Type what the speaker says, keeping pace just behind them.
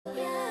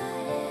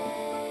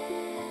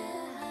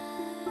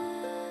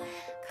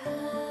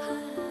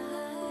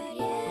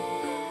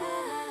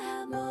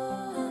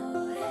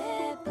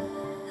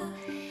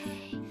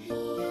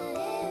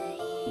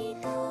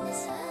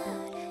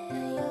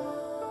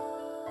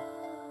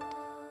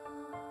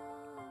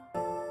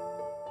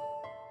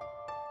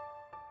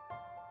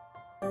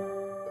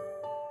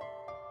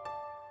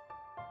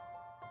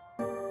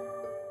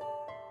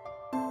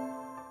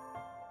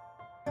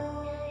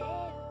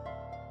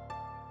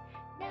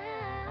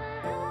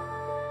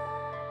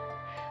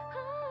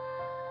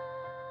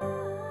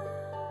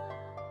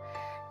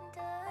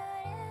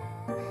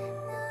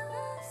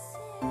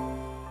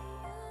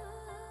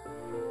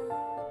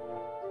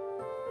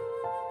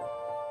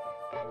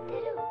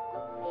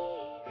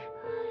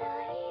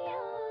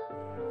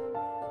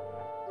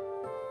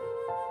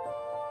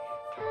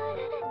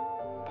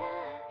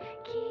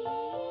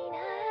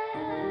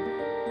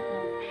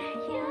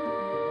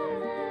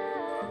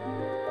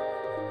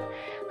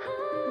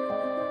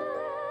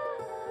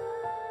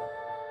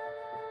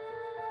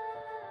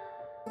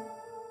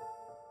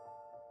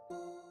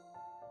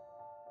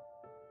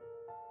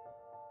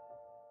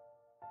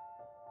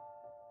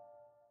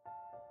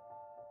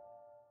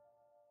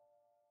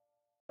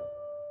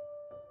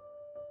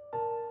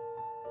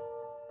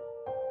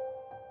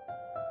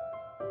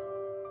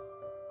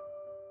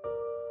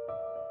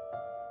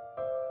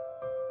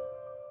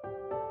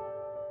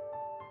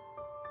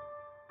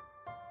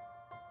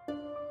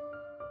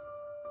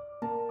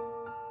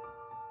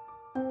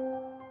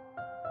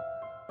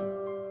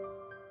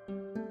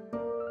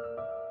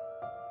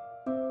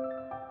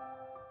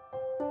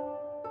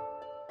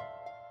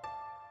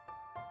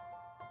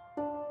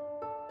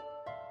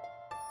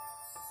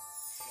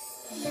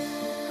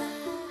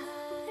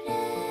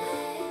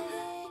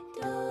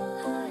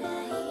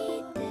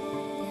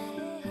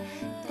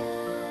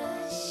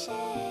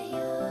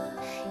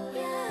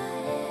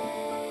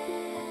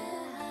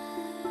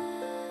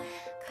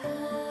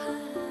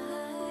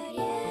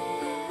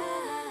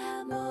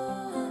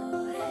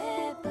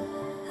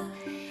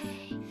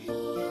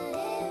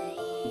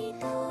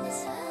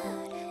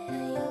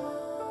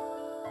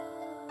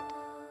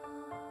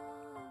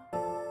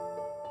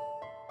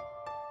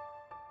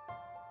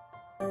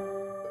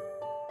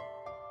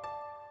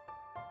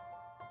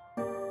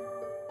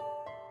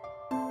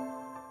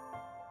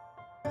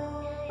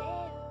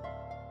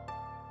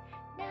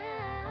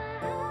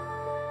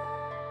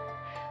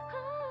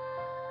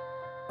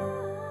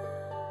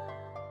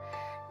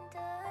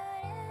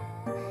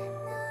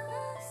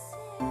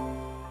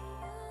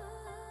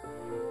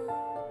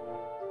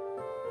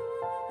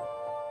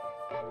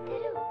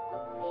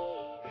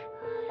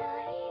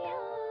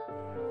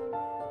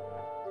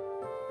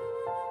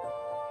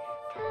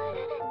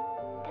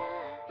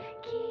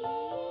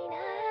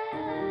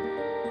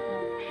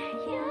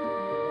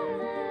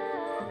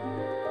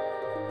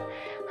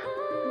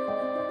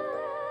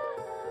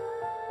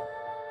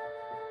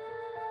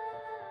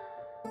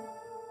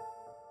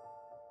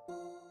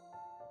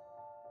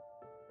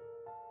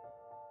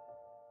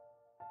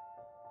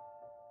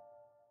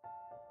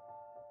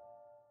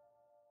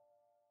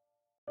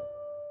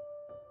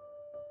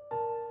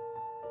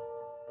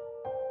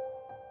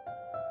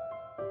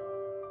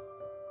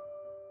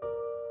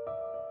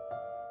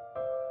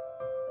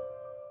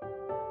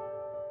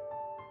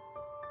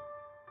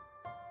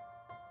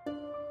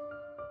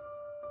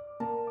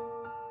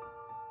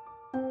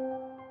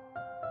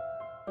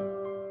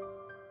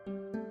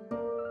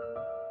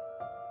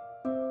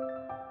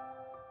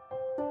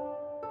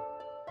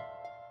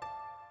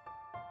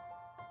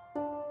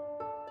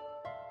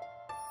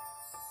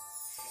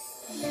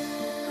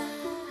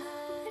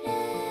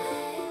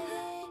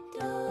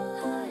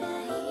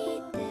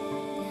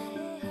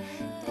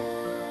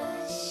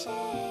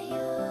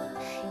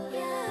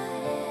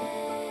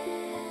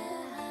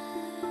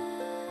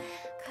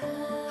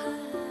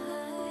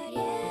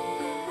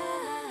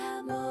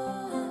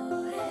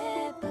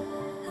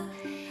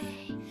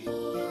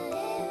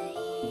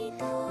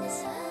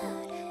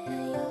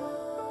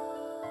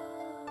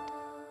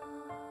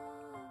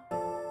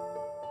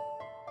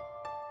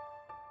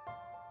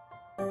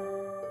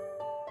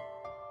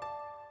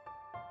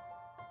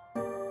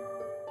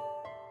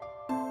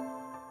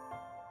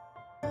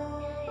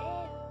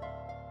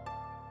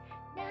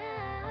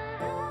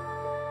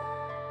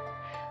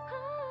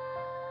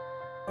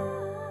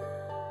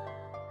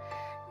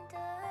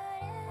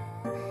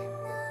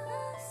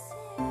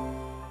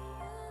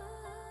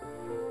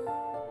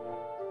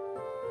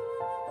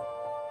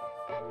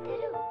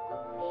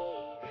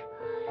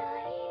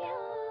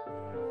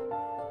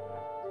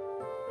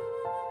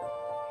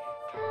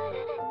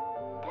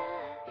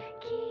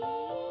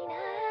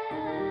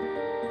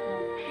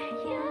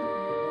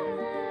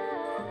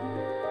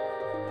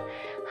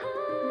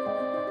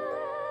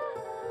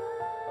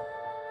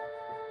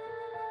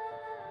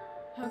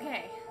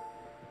Okay.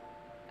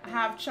 I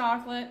have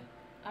chocolate.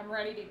 I'm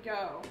ready to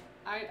go.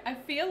 I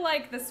feel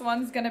like this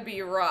one's gonna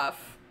be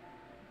rough.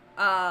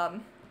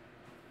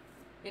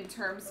 In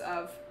terms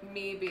of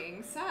me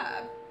being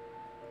sad.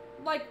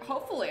 Like,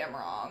 hopefully I'm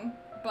wrong,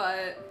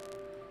 but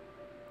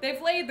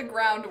they've laid the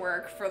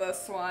groundwork for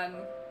this one,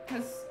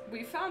 because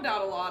we found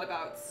out a lot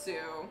about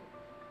Sue,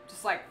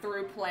 just like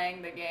through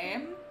playing the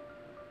game.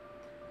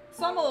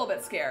 So I'm a little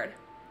bit scared.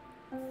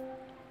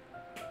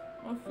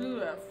 Let's do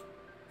this.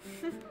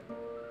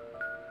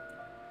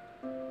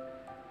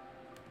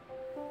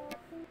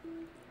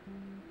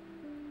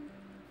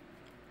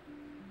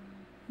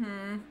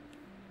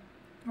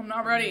 I'm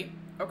not ready.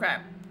 Okay.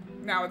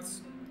 Now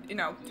it's, you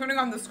know, turning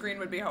on the screen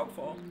would be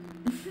helpful.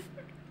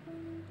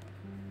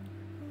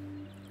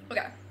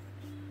 Okay.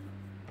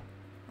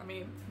 Let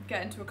me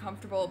get into a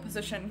comfortable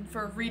position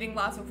for reading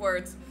lots of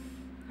words.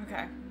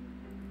 Okay.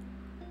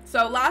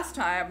 So last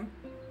time,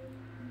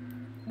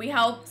 we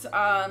helped,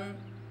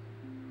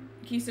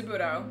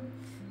 Kisaburo,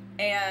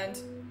 and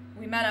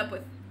we met up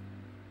with,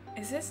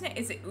 is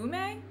it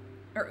Ume?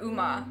 Or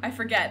Uma? I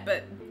forget,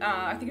 but,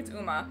 I think it's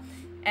Uma.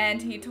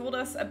 And he told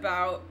us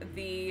about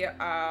the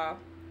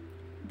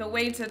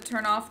way to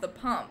turn off the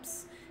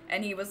pumps.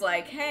 And he was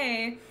like,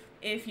 hey,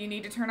 if you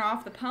need to turn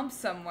off the pumps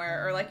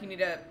somewhere, or like you need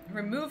to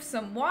remove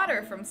some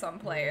water from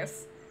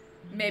someplace,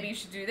 maybe you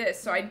should do this.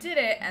 So I did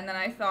it, and then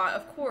I thought,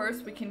 of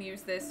course, we can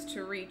use this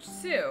to reach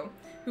Sue,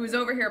 who was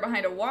over here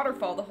behind a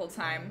waterfall the whole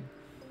time.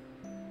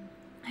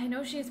 I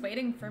know she's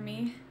waiting for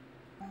me.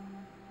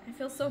 I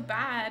feel so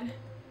bad.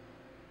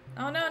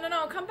 Oh, no, no,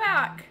 no, come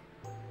back.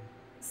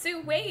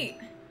 Sue, wait.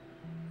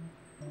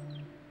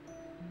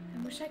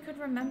 I wish I could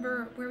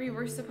remember where we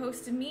were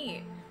supposed to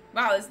meet.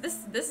 Wow,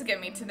 this is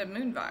giving me to the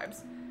moon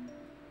vibes.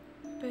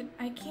 But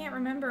I can't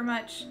remember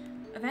much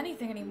of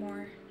anything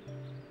anymore.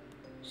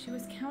 She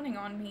was counting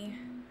on me.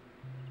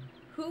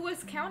 Who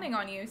was counting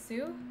on you,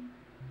 Sue?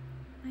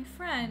 My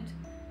friend.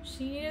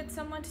 She needed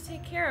someone to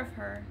take care of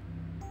her.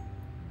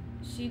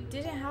 She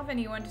didn't have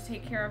anyone to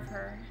take care of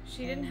her.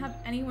 She didn't have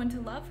anyone to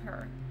love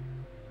her.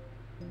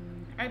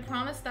 I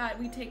promised that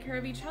we'd take care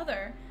of each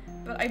other,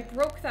 but I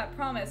broke that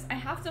promise. I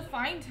have to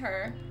find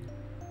her.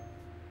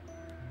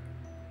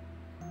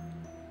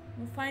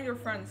 We'll find your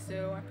friend,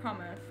 Sue, I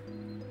promise.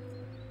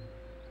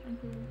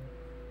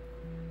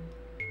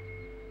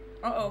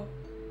 Uh-oh.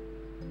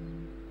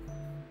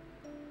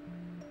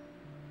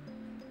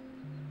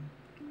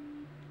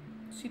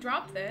 She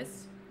dropped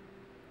this.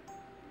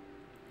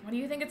 What do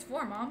you think it's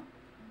for, Mom?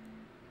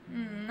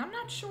 I'm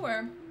not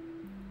sure.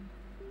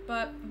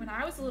 But when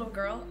I was a little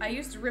girl, I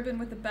used a ribbon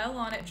with a bell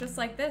on it just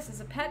like this as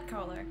a pet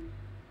collar.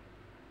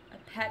 A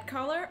pet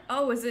collar?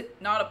 Oh, is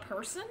it not a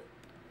person?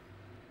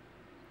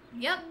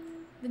 Yep.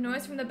 The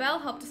noise from the bell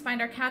helped us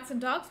find our cats and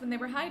dogs when they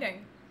were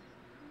hiding.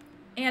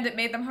 And it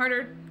made it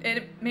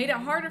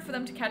harder for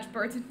them to catch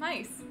birds and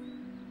mice.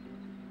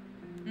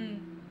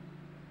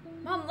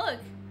 Mom, look.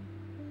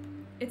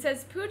 It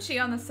says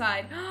Poochie on the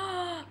side.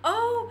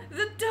 Oh,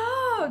 the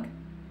dog!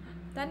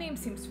 That name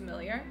seems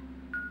familiar.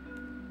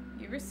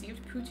 You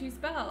received Poochie's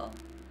bell.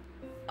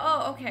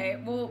 Oh, okay.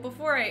 Well,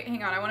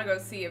 hang on, I want to go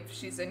see if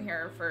she's in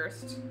here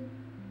first.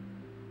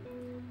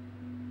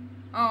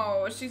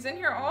 Oh, she's in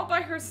here all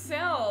by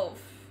herself.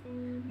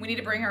 We need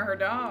to bring her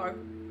dog.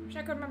 Wish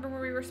I could remember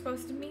where we were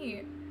supposed to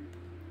meet.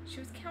 She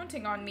was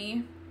counting on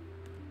me.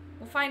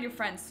 We'll find your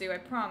friend, Sue, I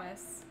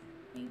promise.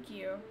 Thank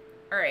you.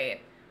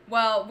 Alright.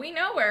 Well, we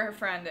know where her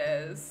friend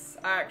is,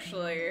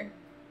 actually.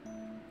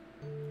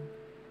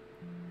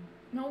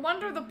 No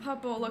wonder the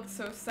puppo looked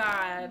so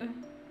sad.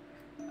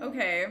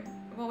 Okay,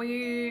 well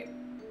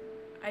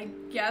I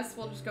guess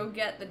we'll just go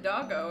get the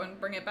doggo and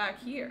bring it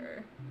back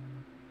here.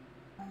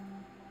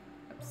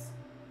 Oops.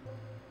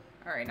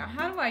 Alright, now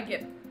how do I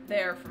get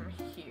there from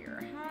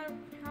here?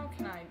 How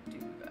can I do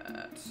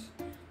that?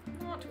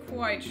 Not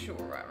quite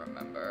sure I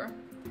remember.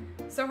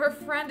 So her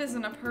friend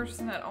isn't a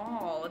person at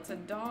all, it's a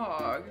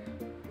dog.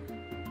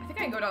 I think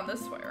I can go down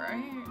this way,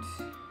 right?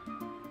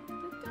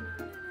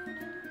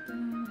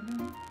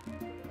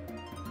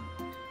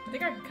 I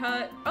think I can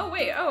cut. Oh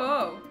wait,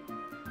 oh.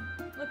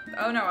 Look,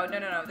 oh no,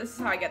 this is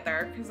how I get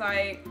there, because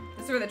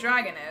this is where the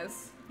dragon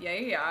is.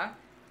 Yeah.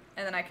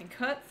 And then I can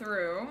cut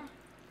through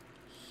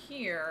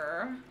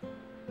here.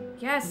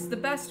 Yes, the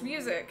best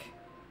music.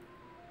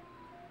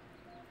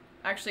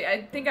 Actually,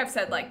 I think I've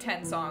said like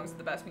 10 songs,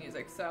 the best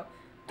music, so.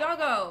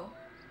 Doggo!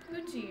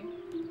 Poochie.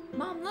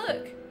 Mom,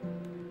 look!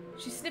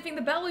 She's sniffing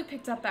the bell we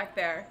picked up back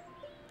there.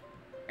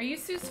 Are you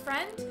Sue's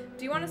friend?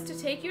 Do you want us to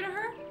take you to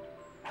her?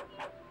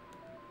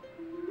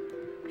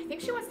 I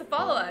think she wants to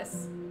follow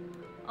us.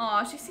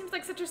 Aw, she seems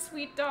like such a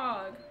sweet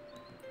dog.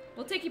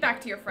 We'll take you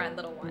back to your friend,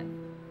 little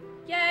one.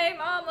 Yay,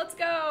 Mom, let's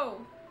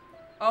go!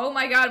 Oh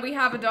my god, we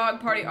have a dog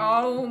party.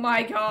 Oh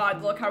my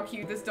god, look how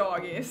cute this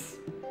dog is.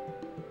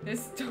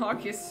 This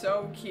dog is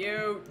so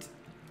cute.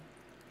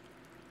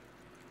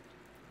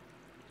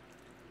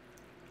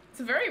 It's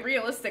a very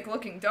realistic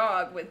looking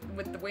dog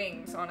with the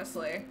wings,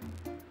 honestly.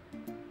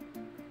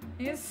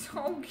 He is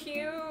so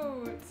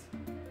cute.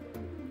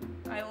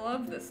 I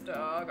love this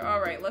dog.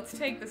 Alright, let's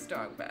take this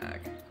dog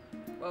back.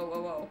 Whoa,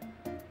 whoa, whoa.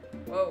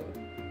 Whoa.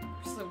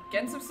 So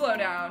getting some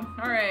slowdown.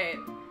 Alright.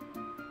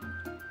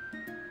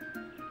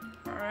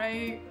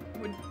 Alright.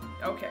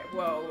 Okay,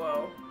 whoa,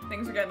 whoa.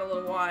 Things are getting a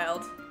little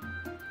wild.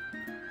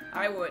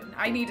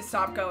 I need to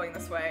stop going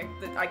this way.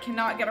 I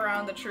cannot get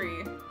around the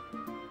tree.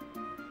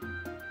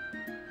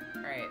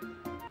 Alright.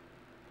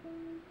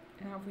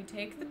 Now if we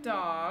take the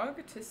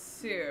dog to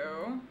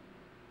Sue...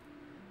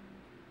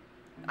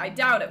 I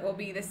doubt it will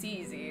be this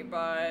easy,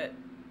 but...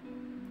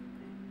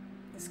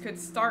 this could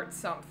start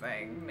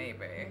something,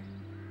 maybe.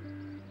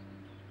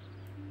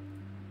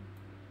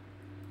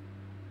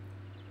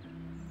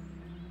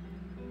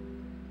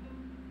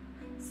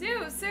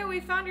 Sue,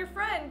 we found your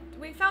friend.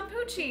 We found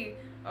Poochie.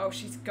 Oh,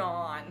 she's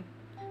gone.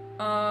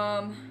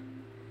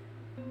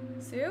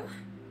 Sue?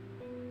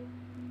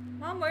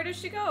 Mom, where did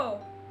she go?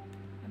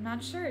 I'm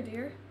not sure,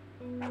 dear.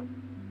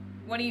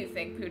 What do you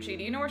think, Poochie?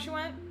 Do you know where she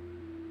went?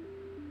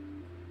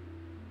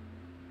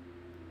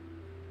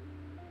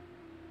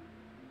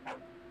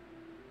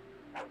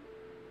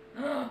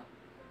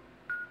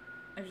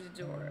 There's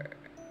a door.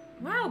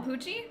 Wow,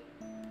 Poochie.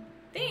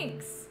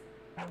 Thanks.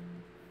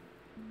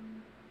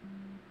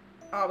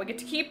 Oh, we get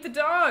to keep the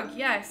dog.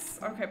 Yes.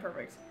 Okay,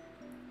 perfect.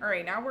 All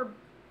right, now we're...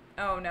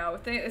 oh, no.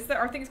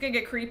 Are things gonna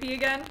get creepy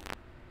again?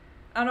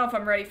 I don't know if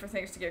I'm ready for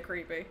things to get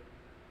creepy.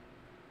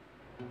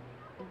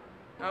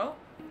 Oh?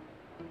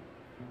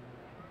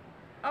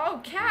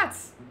 Oh,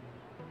 cats!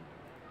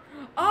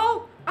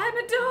 Oh, I'm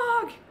a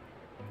dog!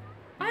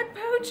 I'm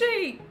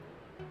Poochie!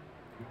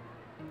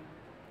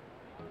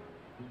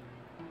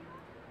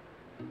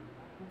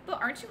 But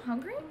aren't you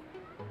hungry?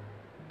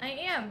 I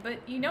am,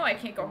 but you know I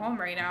can't go home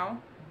right now.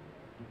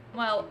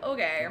 Well,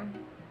 okay.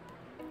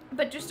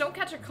 But just don't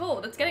catch a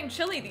cold. It's getting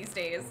chilly these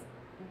days.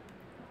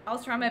 I'll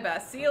try my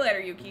best. See you later,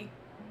 Yuki.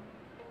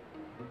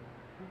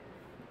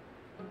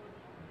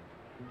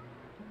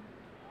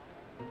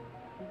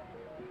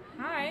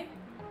 Hi.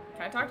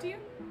 Can I talk to you?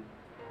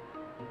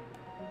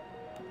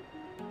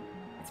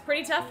 It's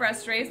pretty tough for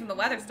us strays when the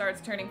weather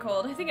starts turning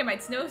cold. I think it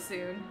might snow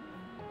soon.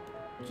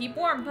 Keep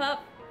warm,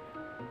 pup.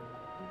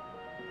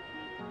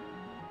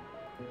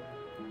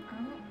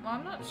 Well,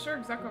 I'm not sure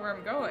exactly where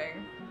I'm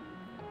going.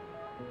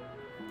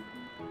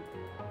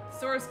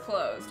 Store's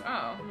closed.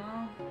 Oh,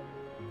 well.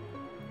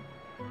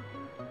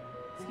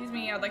 Excuse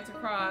me, I'd like to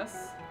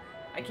cross.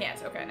 I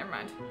can't. Okay, never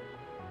mind.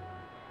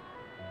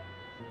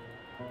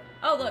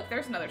 Oh, look,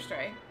 there's another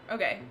stray.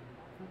 Okay.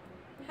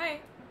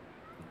 Hey.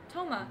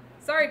 Toma.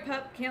 Sorry,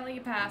 pup. Can't let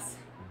you pass.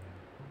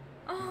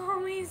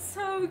 Oh, he's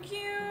so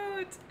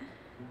cute.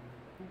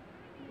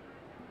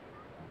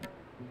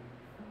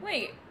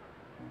 Wait.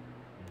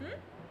 Hmm?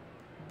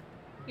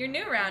 You're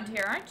new around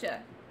here, aren't you?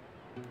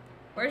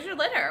 Where's your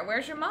litter?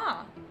 Where's your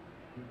ma?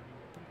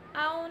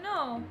 Oh,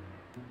 no.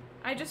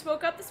 I just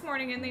woke up this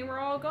morning and they were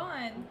all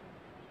gone.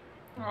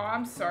 Oh,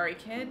 I'm sorry,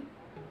 kid.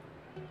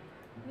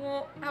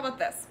 Well, how about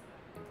this?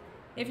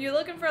 If you're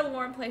looking for a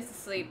warm place to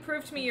sleep,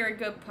 prove to me you're a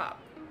good pup.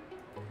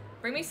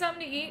 Bring me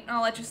something to eat, and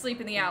I'll let you sleep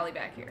in the alley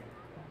back here.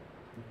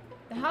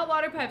 The hot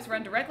water pipes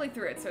run directly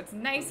through it, so it's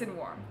nice and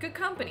warm. Good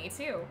company,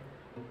 too.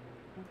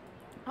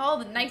 All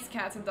the nice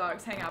cats and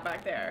dogs hang out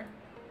back there.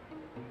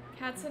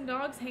 Cats and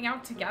dogs hang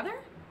out together?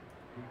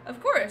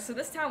 Of course, so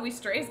this town we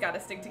strays gotta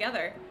stick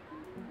together.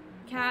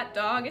 Cat,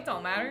 dog, it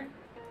don't matter.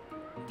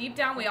 Deep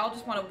down, we all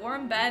just want a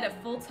warm bed, a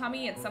full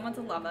tummy, and someone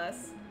to love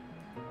us.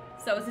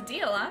 So it's a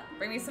deal, huh?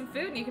 Bring me some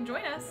food and you can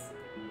join us.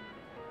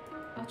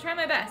 I'll try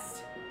my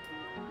best.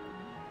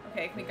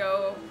 Okay, can we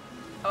go...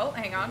 oh,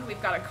 hang on.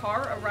 We've got a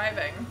car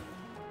arriving.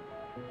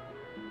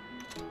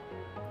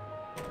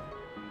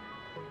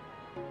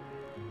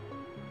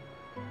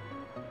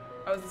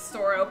 Oh, is the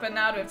store open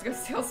now? Do we have to go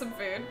steal some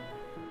food?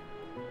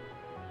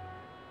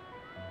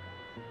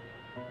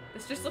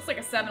 This just looks like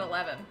a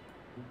 7-Eleven.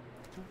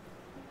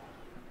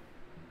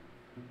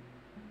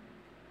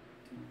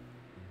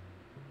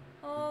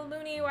 Oh,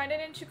 Looney, why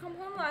didn't you come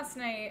home last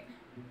night?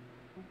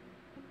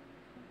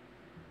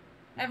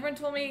 Everyone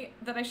told me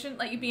that I shouldn't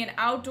let you be an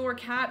outdoor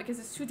cat because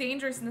it's too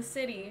dangerous in the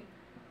city.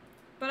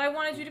 But I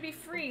wanted you to be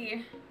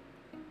free.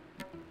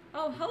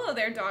 Oh, hello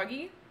there,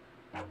 doggy.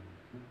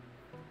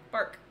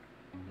 Bark.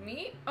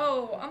 Me?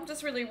 Oh, I'm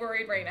just really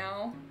worried right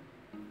now.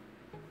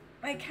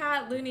 My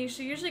cat, Looney,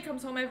 she usually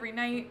comes home every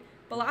night,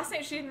 but last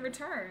night she didn't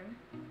return.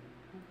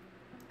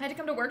 I had to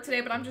come to work today,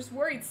 but I'm just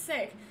worried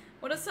sick.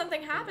 What if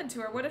something happened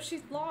to her? What if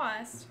she's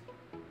lost?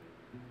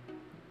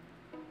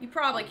 You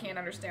probably can't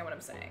understand what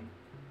I'm saying.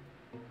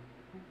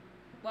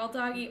 Well,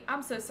 doggy,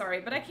 I'm so sorry,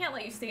 but I can't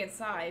let you stay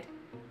inside.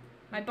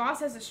 My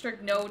boss has a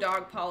strict no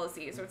dog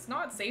policy, so it's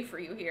not safe for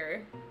you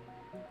here.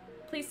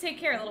 Please take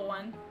care, little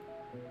one.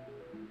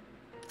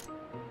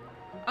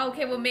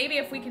 Okay, well maybe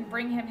if we can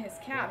bring him his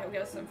cat, he'll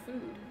get us some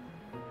food.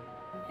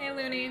 Hey,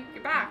 Looney,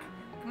 you're back.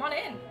 Come on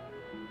in.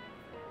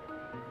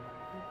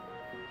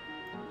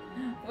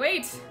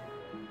 Wait!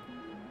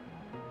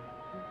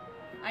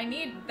 I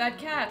need that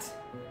cat.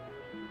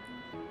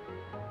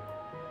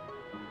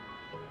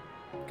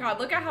 God,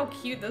 look at how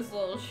cute this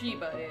little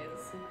Shiba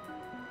is.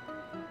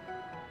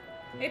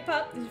 Hey,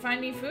 pup, did you find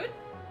any food?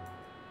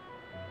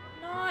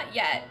 Not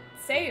yet.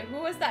 Say,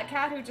 who was that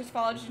cat who just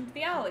followed you into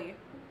the alley?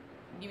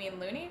 You mean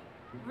Looney?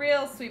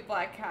 Real sweet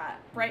black cat.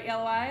 Bright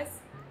yellow eyes.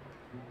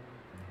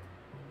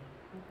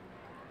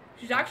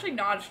 She's actually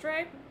not a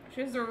stray.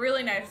 She has a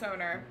really nice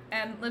owner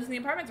and lives in the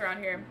apartments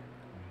around here.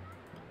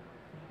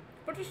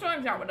 But she's still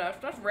hangs out with us.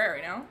 That's rare,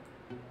 you know?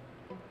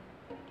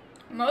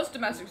 Most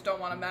domestics don't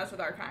want to mess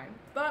with our kind,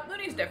 but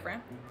Looney's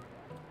different.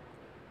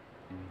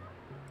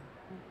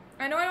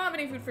 I know I don't have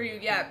any food for you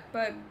yet,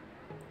 but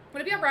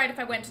would it be alright if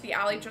I went to the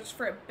alley just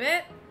for a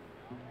bit?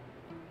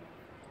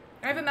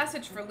 I have a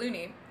message for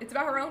Looney. It's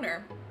about her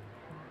owner.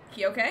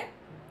 He okay?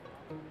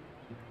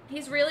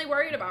 He's really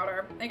worried about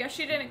her. I guess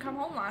she didn't come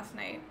home last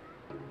night.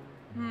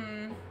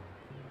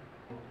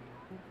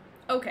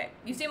 Okay,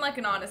 you seem like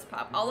an honest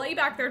pup. I'll let you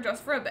back there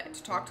just for a bit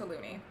to talk to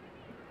Looney.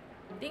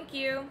 Thank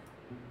you.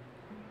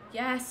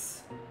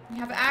 Yes, we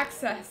have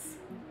access.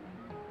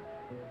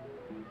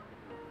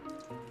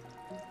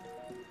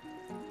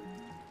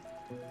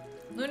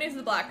 Looney's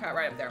the black cat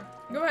right up there.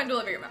 Go ahead and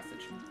deliver your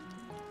message.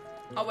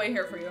 I'll wait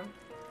here for you.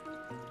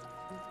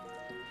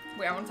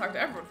 Wait, I want to talk to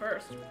everyone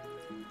first.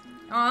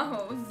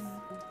 Oh,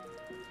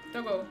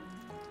 don't go.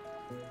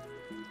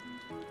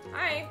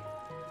 Hi.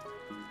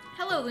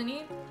 Hello,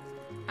 Looney.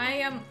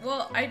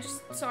 Well, I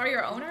just saw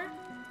your owner,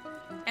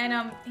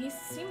 and, he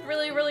seemed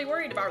really, really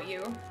worried about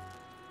you.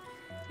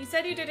 He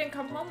said you didn't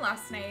come home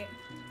last night.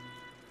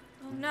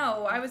 Oh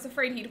no, I was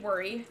afraid he'd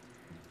worry.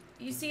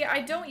 You see,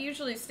 I don't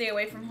usually stay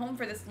away from home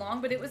for this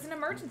long, but it was an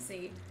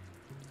emergency.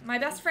 My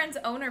best friend's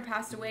owner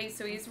passed away,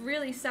 so he's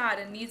really sad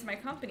and needs my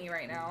company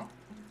right now.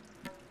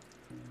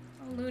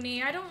 Oh,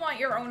 Looney, I don't want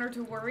your owner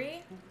to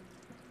worry.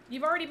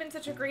 You've already been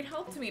such a great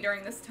help to me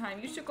during this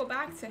time. You should go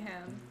back to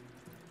him.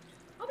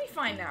 I'll be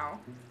fine now.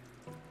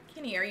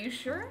 Kenny, are you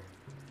sure?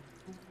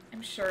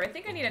 I'm sure. I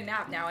think I need a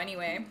nap now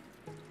anyway.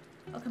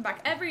 I'll come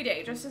back every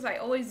day, just as I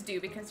always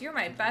do, because you're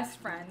my best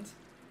friend.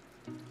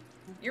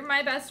 You're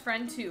my best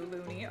friend too,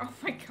 Looney. Oh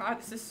my god,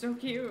 this is so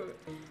cute.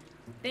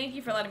 Thank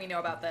you for letting me know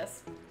about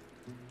this.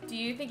 Do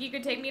you think you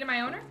could take me to my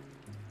owner?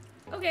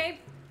 Okay.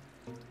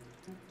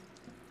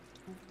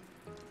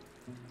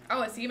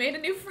 Oh, so you made a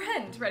new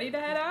friend. Ready to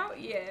head out?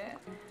 Yeah.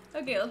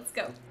 Okay, let's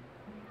go.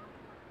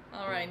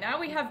 Alright, now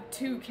we have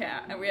two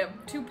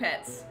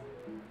pets.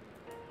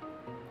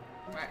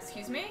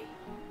 Excuse me?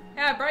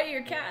 Yeah, I brought you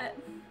your cat.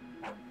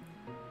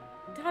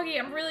 Doggy,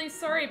 I'm really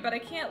sorry, but I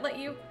can't let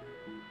you...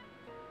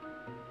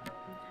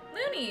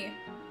 Looney!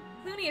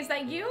 Looney, is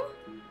that you?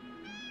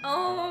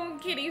 Oh,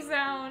 kitty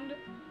sound.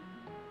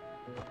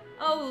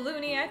 Oh,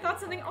 Looney, I thought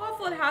something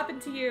awful had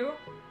happened to you.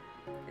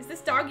 Is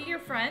this doggy your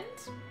friend?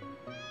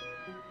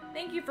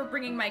 Thank you for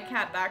bringing my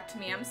cat back to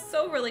me. I'm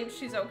so relieved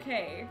she's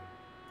okay.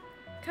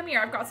 Come here,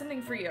 I've got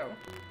something for you.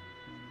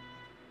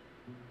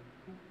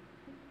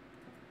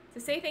 To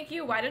say thank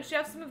you, why don't you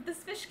have some of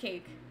this fish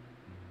cake?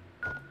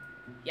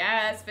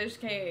 Yes, fish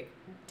cake.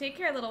 Take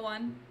care, little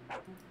one.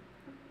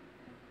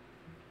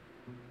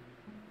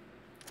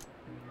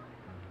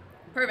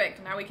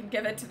 Perfect, now we can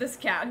give it to this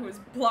cat who is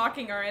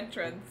blocking our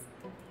entrance.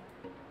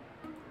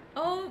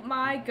 Oh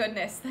my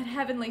goodness, that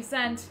heavenly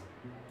scent.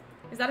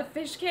 Is that a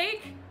fish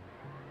cake?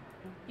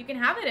 You can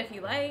have it if you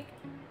like.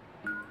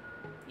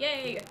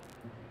 Yay.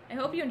 I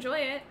hope you enjoy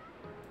it.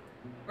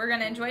 We're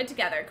gonna enjoy it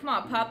together. Come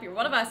on, pup, you're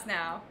one of us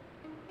now.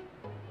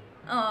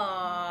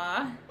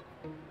 Aww.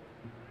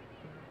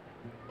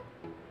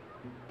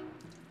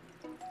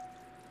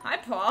 Hi,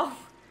 Paul.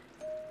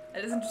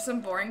 That isn't just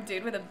some boring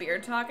dude with a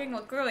beard talking.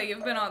 Well, clearly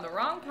you've been on the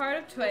wrong part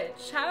of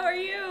Twitch. How are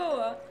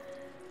you?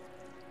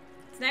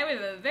 Tonight we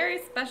have a very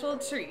special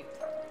treat.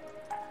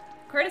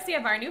 Courtesy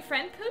of our new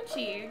friend,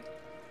 Poochie.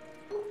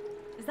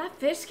 Is that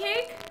fish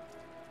cake?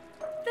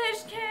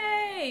 Fish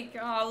cake!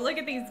 Oh, look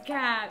at these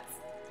cats.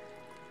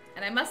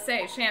 And I must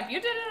say, Champ,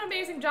 you did an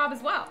amazing job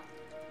as well.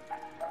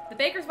 The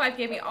baker's wife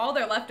gave me all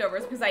their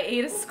leftovers because I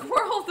ate a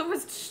squirrel that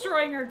was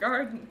destroying her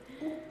garden.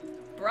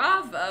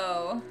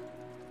 Bravo.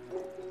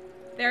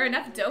 There are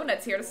enough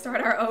donuts here to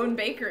start our own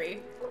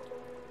bakery.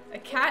 A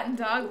cat and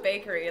dog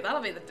bakery.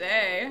 That'll be the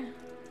day.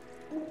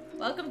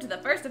 Welcome to the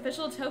first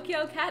official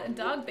Tokyo Cat and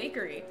Dog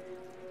Bakery.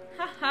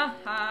 Ha ha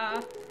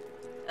ha.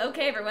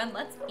 Okay, everyone,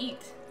 let's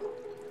eat.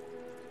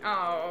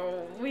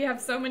 Oh, we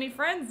have so many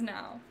friends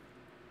now.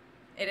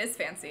 It is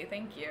fancy,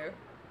 thank you.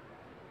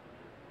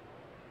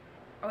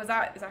 Oh, is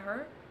that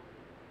her?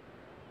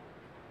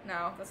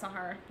 No, that's not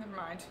her. Never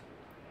mind.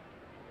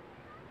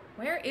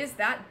 Where is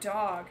that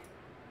dog?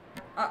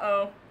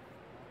 Uh-oh.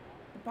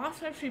 The boss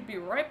said she'd be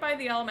right by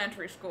the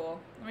elementary school.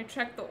 Let me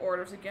check the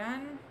orders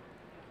again.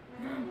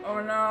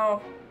 Oh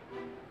no.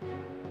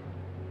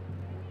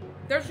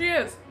 There she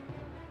is.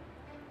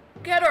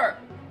 Get her.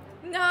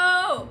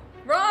 No!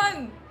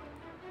 Run!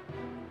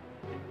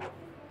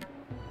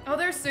 Oh,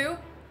 there's Sue.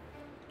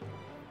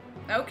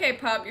 Okay,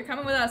 pup, you're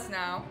coming with us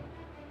now.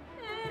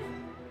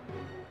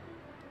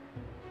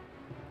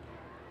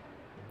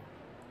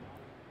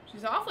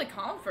 She's awfully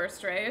calm for a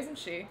stray, isn't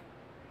she?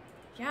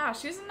 Yeah,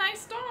 she's a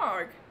nice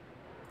dog.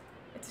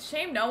 It's a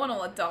shame no one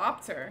will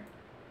adopt her.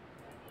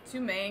 Too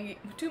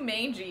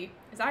mangy.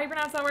 Is that how you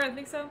pronounce that word? I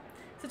think so.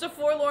 Such a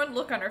forlorn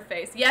look on her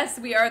face. Yes,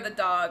 we are the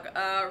dog,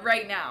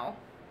 right now.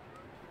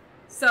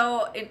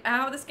 So,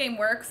 how this game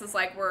works is,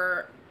 like,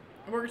 we're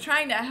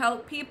trying to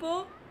help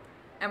people,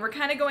 and we're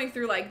kind of going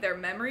through, like, their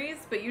memories,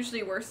 but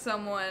usually we're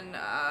someone,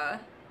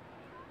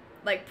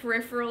 like,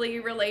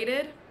 peripherally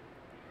related.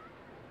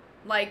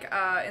 Like,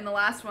 in the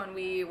last one,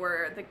 we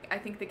were, I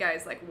think the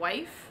guy's, like,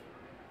 wife.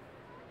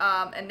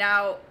 And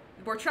now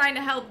we're trying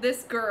to help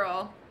this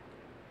girl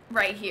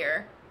right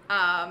here.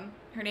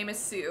 Her name is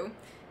Sue,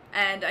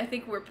 and I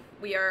think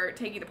we are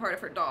taking the part of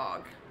her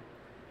dog.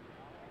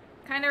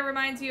 Kind of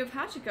reminds you of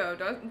Hachiko,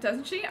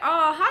 doesn't she?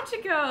 Oh,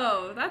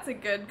 Hachiko! That's a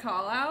good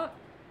call out.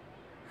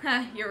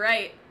 You're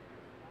right.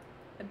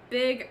 A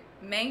big,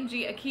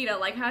 mangy Akita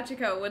like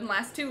Hachiko wouldn't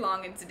last too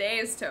long in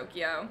today's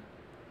Tokyo.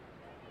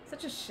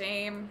 Such a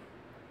shame.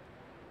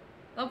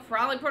 They'll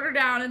probably put her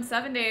down in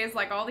 7 days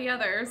like all the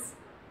others.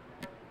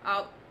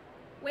 Oh,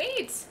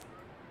 wait!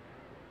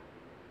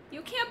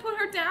 You can't put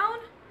her down?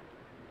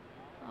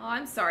 Oh,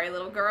 I'm sorry,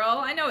 little girl.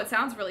 I know it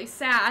sounds really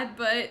sad,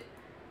 but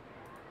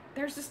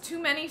there's just too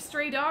many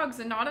stray dogs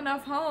and not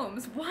enough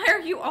homes. Why are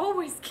you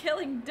always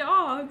killing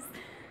dogs?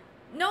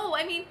 No,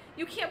 I mean,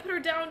 you can't put her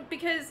down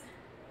because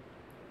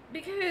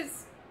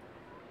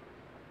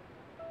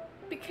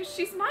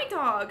she's my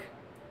dog.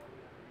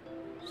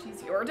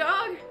 She's your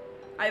dog?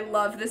 I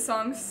love this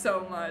song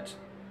so much.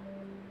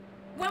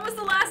 When was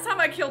the last time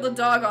I killed a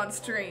dog on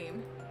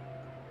stream?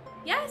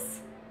 Yes?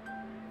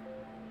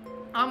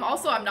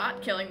 Also, I'm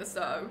not killing this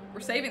dog.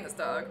 We're saving this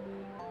dog.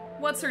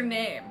 What's her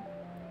name?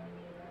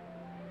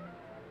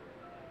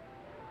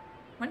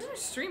 When did I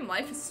stream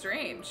Life is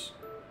Strange?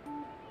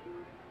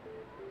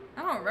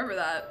 I don't remember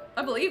that.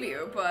 I believe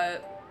you,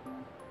 but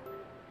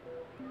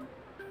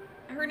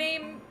her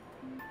name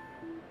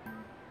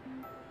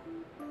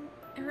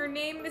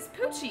is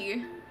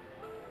Poochie.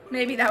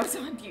 Maybe that was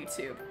on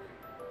YouTube.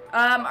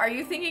 Are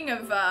you thinking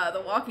of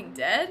The Walking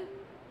Dead?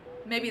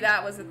 Maybe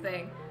that was a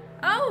thing.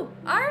 Oh,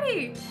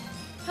 Artie!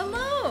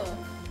 Hello!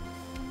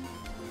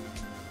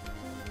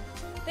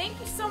 Thank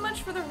you so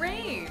much for the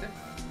raid.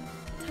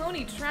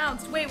 Tony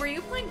trounced. Wait, were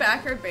you playing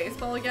backyard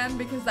baseball again?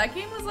 Because that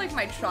game was like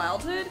my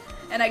childhood,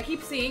 and I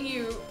keep seeing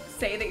you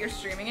say that you're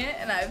streaming it,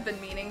 and I've been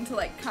meaning to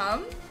like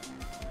come.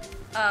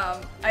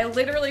 I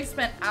literally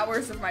spent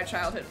hours of my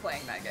childhood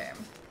playing that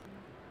game.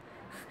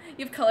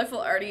 You have colorful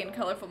Artie and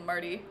colorful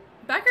Marty.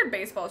 Backyard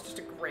baseball is just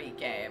a great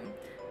game.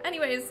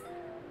 Anyways,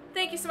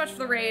 thank you so much for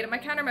the raid. My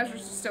countermeasures are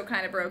still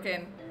kind of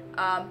broken,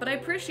 but I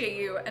appreciate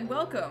you, and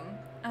welcome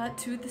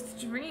to the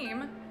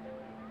stream.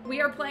 We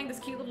are playing this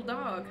cute little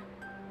dog.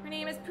 Her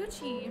name is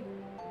Poochie.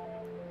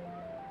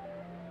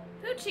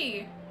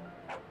 Poochie!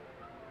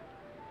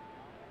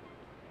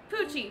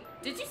 Poochie,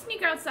 did you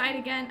sneak outside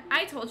again?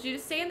 I told you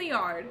to stay in the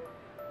yard.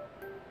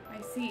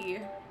 I see.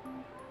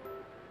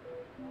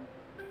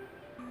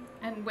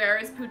 And where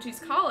is Poochie's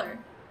collar?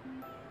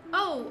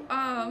 Oh,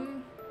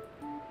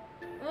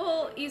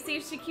 well, you see,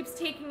 she keeps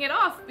taking it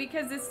off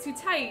because it's too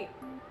tight.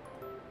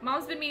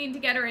 Mom's been meaning to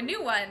get her a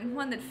new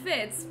one that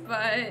fits,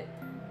 but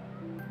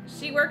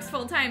she works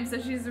full-time,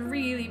 so she's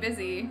really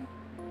busy.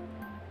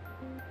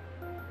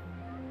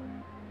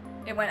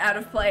 It went out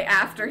of play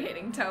after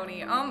hitting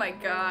Tony. Oh my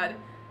god.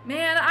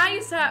 Man, I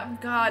used to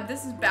have, god,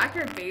 this is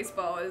backyard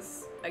baseball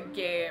is a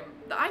game.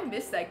 I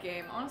miss that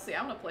game. Honestly,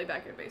 I want to play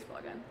backyard baseball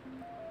again.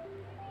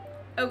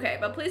 Okay,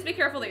 but please be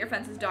careful that your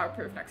fence is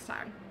dog-proof next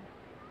time.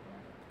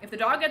 If the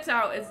dog gets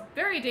out, it's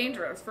very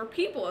dangerous for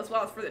people as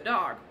well as for the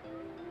dog.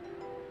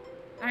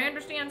 I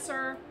understand,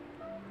 sir.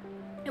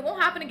 It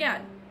won't happen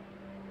again.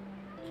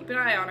 Keep an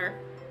eye on her.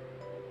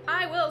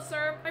 I will,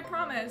 sir. I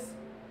promise.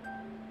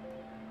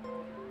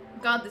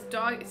 God, this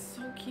dog is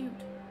so cute.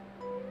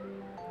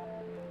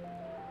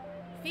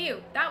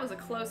 Phew, that was a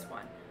close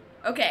one.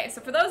 Okay,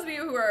 so for those of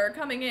you who are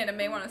coming in and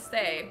may want to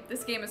stay,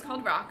 this game is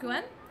called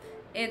Rakuen.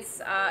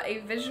 It's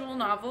a visual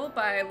novel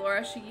by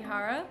Laura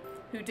Shigihara,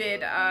 who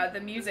did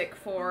the music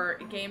for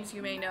games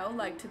you may know,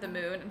 like To the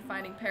Moon and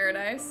Finding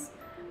Paradise.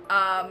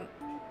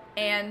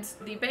 And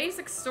the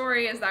basic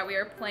story is that we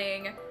are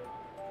playing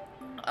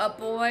a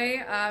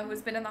boy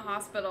who's been in the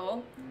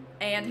hospital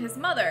and his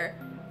mother.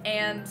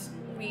 And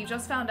we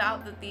just found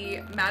out that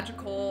the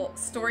magical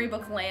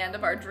storybook land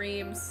of our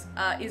dreams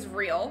is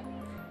real.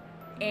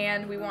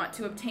 And we want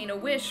to obtain a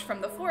wish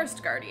from the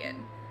forest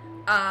guardian.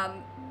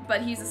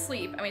 But he's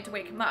asleep. I mean, to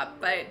wake him up,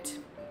 but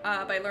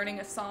by learning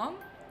a song,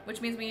 which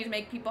means we need to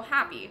make people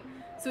happy.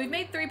 So we've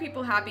made 3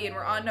 people happy, and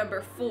we're on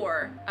number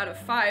 4 out of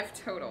 5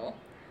 total.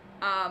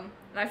 And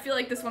I feel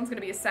like this one's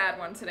gonna be a sad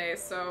one today,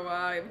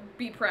 so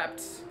be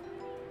prepped.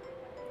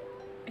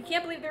 I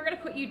can't believe they're gonna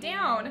put you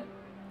down.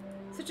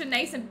 Such a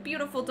nice and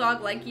beautiful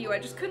dog like you. I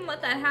just couldn't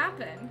let that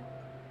happen.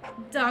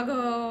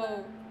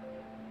 Doggo.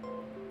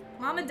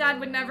 Mom and Dad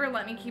would never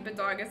let me keep a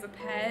dog as a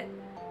pet.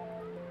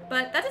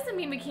 But that doesn't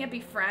mean we can't be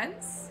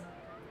friends.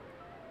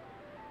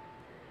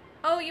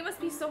 Oh, you must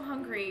be so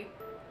hungry.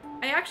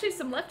 I actually have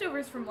some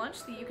leftovers from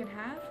lunch that you can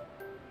have.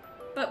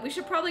 But we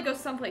should probably go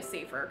someplace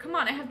safer. Come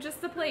on, I have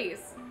just the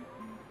place.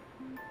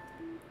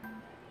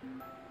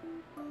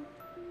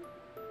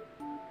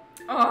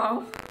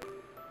 Oh.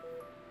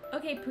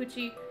 Okay,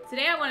 Poochie.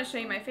 Today I want to show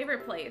you my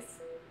favorite place.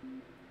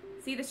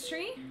 See this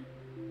tree?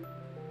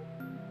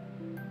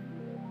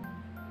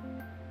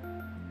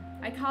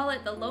 I call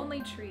it the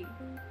Lonely Tree.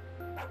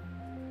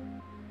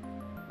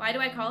 Why do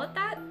I call it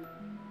that?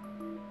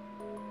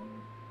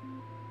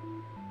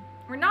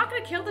 We're not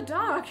gonna kill the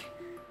dog.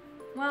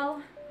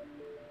 Well,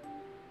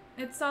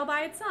 it's all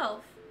by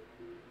itself.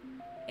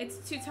 It's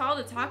too tall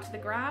to talk to the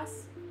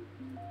grass.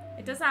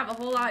 It doesn't have a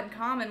whole lot in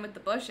common with the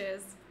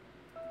bushes.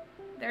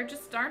 There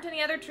just aren't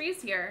any other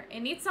trees here.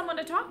 It needs someone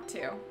to talk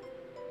to.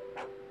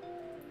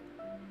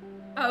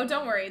 Oh,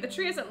 don't worry. The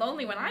tree isn't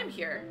lonely when I'm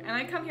here, and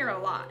I come here a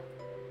lot.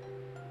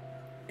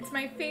 It's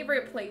my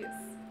favorite place.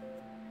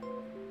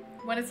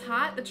 When it's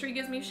hot, the tree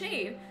gives me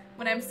shade.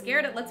 When I'm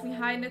scared, it lets me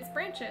hide in its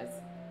branches.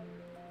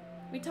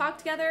 We talk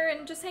together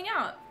and just hang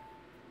out.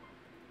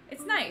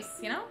 It's nice,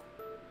 you know?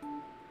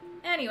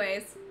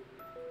 Anyways,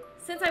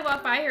 since I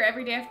walk by here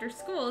every day after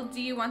school,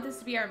 do you want this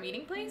to be our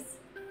meeting place?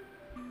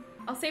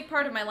 I'll save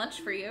part of my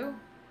lunch for you.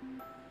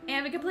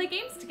 And we can play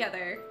games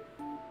together.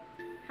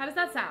 How does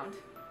that sound?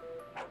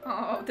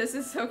 Oh, this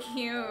is so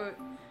cute.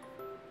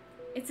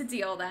 It's a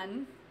deal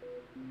then.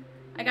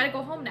 I gotta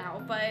go home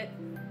now, but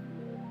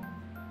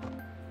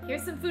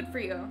here's some food for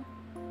you.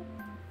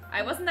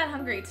 I wasn't that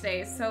hungry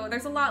today, so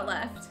there's a lot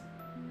left.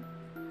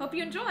 Hope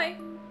you enjoy.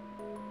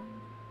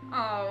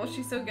 Oh,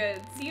 she's so good.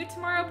 See you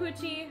tomorrow,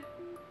 Poochie.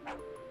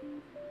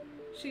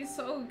 She's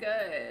so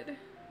good.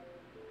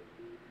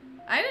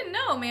 I didn't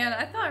know, man.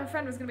 I thought her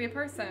friend was gonna be a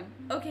person.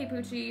 Okay,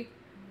 Poochie.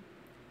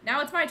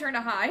 Now it's my turn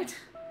to hide.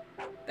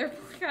 They're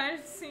kind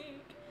of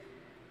sneak.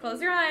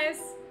 Close your eyes.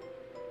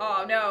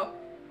 Oh, no.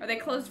 Are they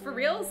closed for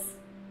reals?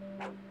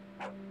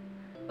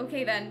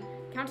 Okay, then.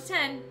 Count to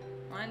 10.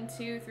 1,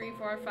 2, 3,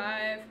 4,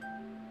 5.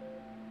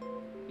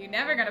 You're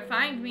never gonna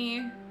find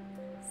me.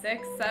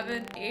 6,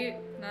 7, 8,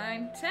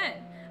 9, 10.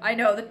 I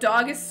know, the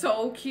dog is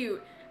so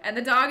cute. And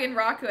the dog in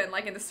Rakuen,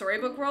 like in the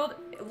storybook world,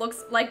 it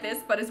looks like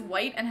this, but is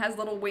white and has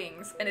little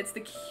wings. And it's the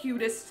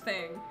cutest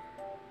thing.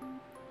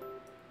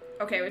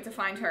 Okay, we have to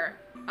find her.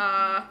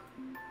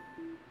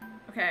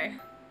 Okay.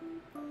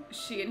 Is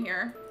she in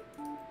here?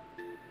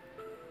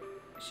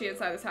 Is she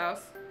inside this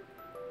house?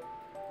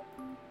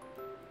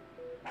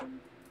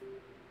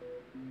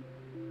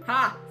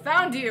 Ha!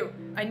 Found you!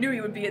 I knew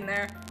you would be in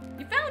there.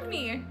 You found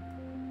me!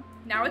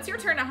 Now it's your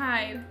turn to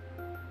hide.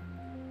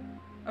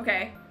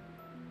 Okay.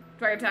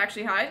 Do I have to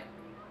actually hide?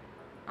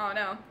 Oh,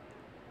 no.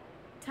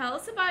 Tell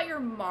us about your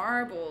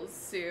marbles,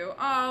 Sue.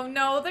 Oh,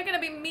 no, they're gonna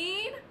be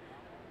mean?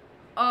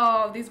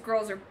 Oh, these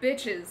girls are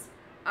bitches.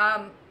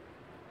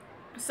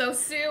 So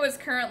Sue is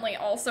currently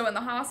also in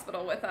the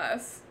hospital with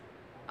us.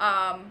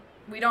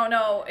 We don't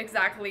know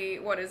exactly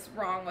what is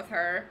wrong with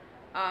her,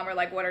 or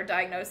like what her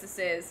diagnosis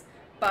is,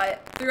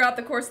 but throughout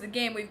the course of the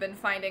game, we've been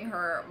finding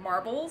her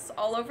marbles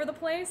all over the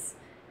place,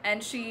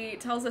 and she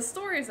tells us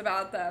stories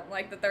about them,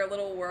 like that they're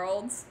little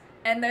worlds,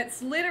 and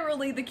that's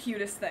literally the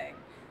cutest thing.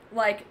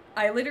 Like,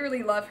 I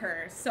literally love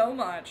her so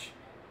much,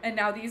 and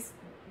now these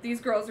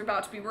girls are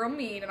about to be real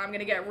mean, and I'm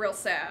gonna get real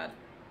sad.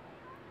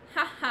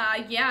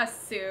 Haha, yeah,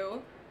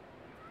 Sue.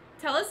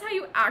 Tell us how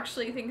you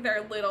actually think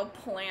they're little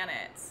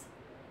planets.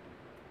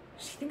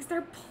 She thinks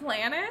they're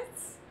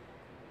planets?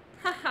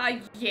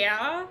 Haha,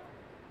 yeah?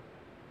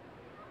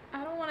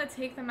 I don't want to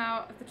take them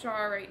out of the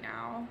jar right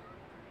now.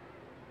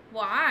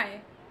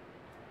 Why?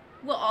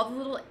 Will all the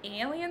little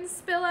aliens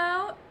spill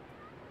out?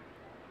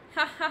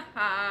 Ha ha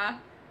ha.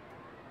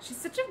 She's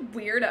such a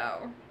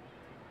weirdo.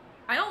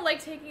 I don't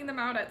like taking them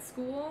out at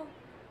school.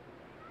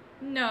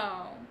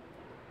 No.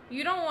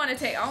 You don't want to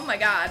take— oh my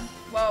god.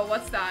 Whoa,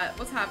 what's that?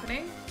 What's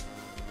happening?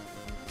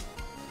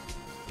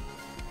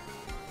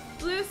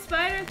 Blue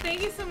Spider,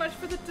 thank you so much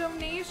for the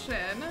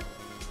donation.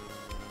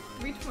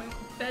 Reach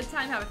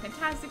bedtime, have a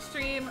fantastic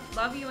stream.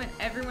 Love you and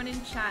everyone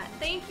in chat.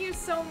 Thank you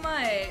so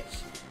much.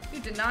 You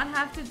did not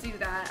have to do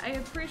that. I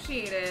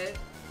appreciate it.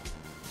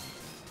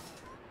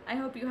 I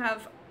hope you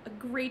have a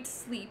great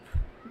sleep.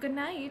 Good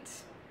night.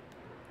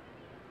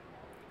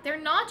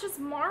 They're not just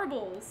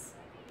marbles.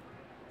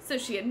 So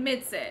she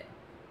admits it.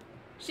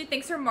 She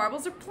thinks her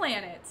marbles are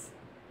planets.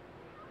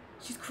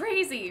 She's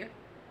crazy.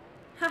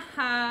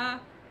 Haha.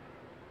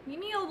 Leave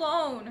me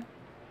alone.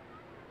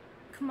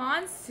 Come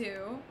on,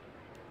 Sue.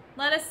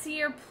 Let us see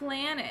your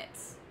planet.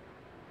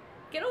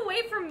 Get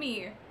away from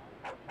me.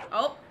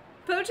 Oh,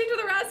 Poochie to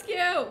the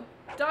rescue.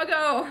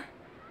 Doggo.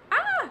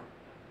 Ah!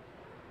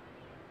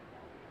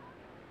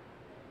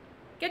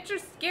 Get your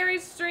scary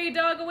stray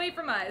dog away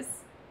from us.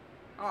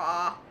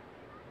 Aw.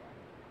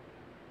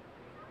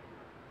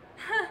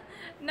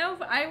 No,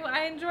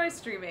 I enjoy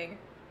streaming.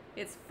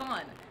 It's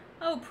fun.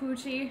 Oh,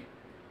 Poochie.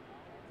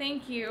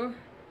 Thank you.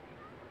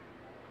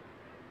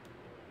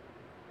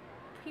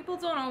 People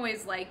don't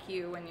always like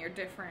you when you're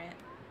different.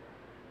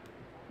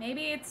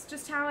 Maybe it's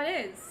just how it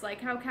is, like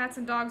how cats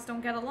and dogs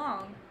don't get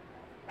along.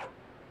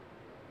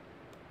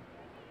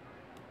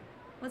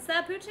 What's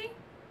that, Poochie?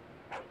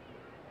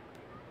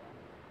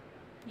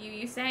 You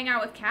used to hang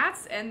out with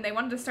cats and they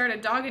wanted to start a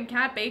dog and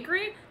cat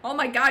bakery? Oh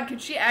my god,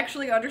 could she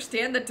actually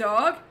understand the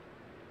dog?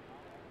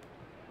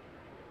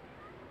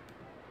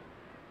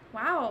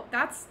 Wow,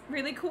 that's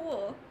really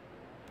cool.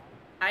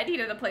 I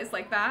needed a place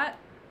like that.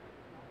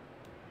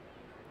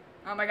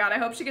 Oh my god, I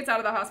hope she gets out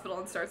of the hospital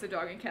and starts a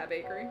dog and cat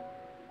bakery.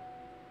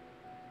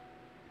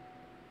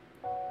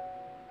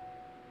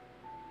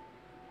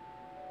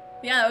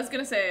 Yeah, I was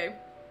gonna say,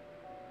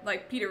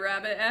 like Peter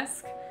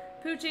Rabbit-esque.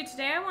 Poochie,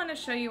 today I want to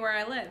show you where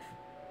I live.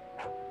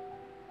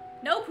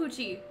 No,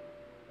 Poochie!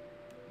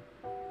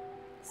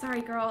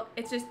 Sorry, girl.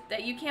 It's just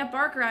that you can't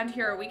bark around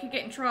here or we could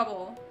get in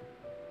trouble.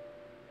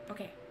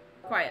 Okay,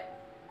 quiet.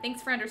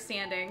 Thanks for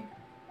understanding.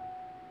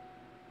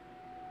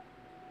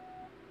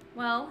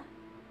 Well,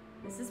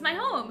 this is my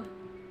home.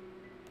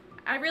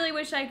 I really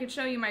wish I could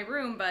show you my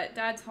room, but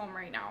Dad's home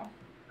right now.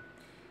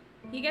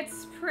 He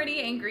gets pretty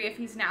angry if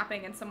he's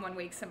napping and someone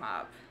wakes him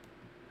up.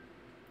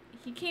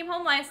 He came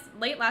home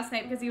late last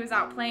night because he was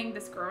out playing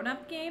this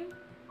grown-up game.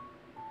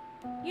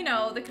 You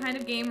know, the kind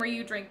of game where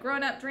you drink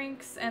grown-up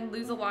drinks and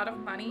lose a lot of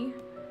money.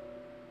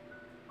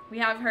 We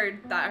have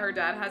heard that her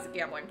dad has a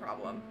gambling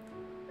problem.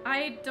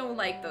 I don't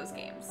like those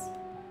games.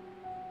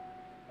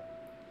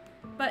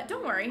 But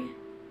don't worry.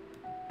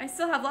 I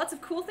still have lots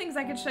of cool things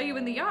I can show you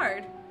in the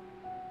yard.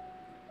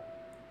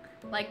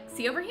 Like,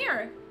 see over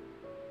here.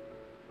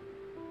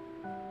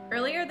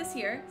 Earlier this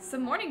year,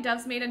 some mourning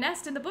doves made a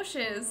nest in the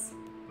bushes.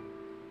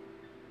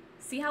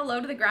 See how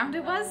low to the ground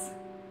it was?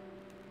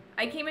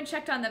 I came and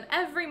checked on them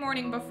every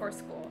morning before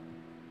school.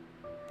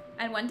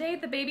 And one day,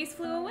 the babies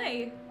flew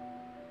away.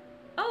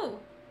 Oh.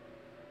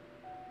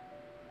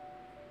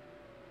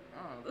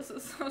 Oh, this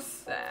is so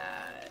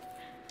sad.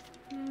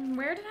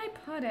 Where did I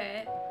put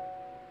it?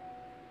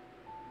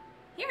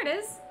 Here it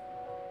is.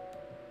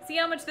 See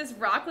how much this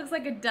rock looks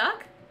like a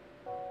duck?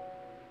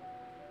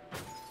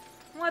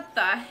 What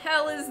the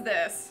hell is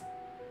this?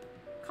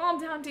 Calm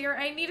down, dear.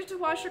 I needed to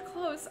wash your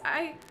clothes.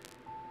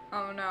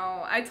 Oh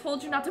no, I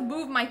told you not to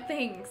move my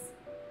things.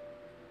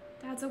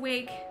 Dad's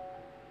awake.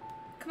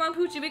 Come on,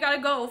 Poochie, we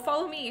gotta go.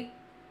 Follow me.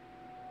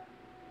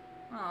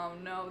 Oh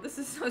no, this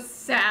is so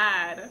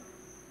sad.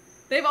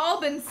 They've all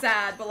been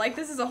sad, but like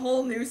this is a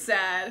whole new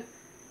sad.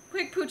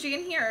 Quick, Poochie,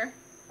 in here.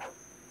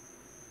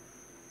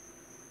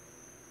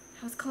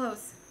 That was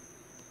close.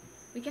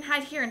 We can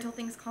hide here until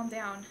things calm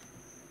down.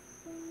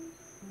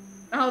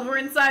 Oh, we're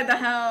inside the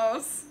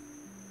house.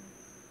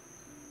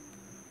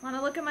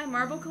 Wanna look at my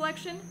marble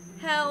collection?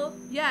 Hell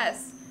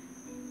yes.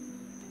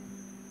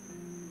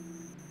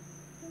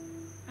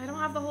 I don't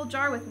have the whole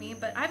jar with me,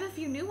 but I have a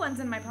few new ones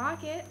in my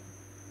pocket.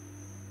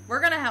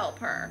 We're gonna help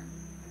her.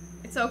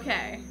 It's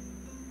okay.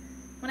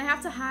 When I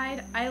have to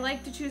hide, I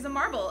like to choose a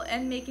marble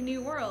and make a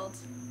new world.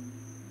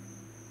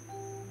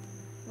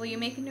 Will you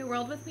make a new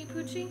world with me,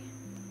 Poochie?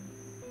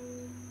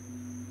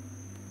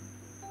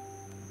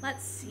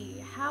 Let's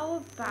see, how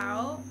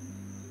about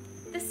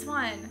this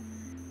one?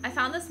 I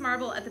found this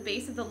marble at the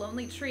base of the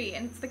lonely tree,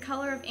 and it's the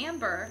color of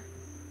amber.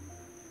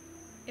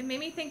 It made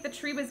me think the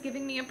tree was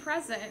giving me a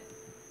present.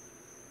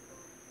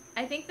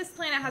 I think this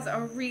planet has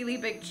a really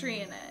big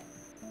tree in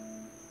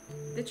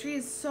it. The tree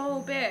is so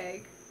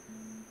big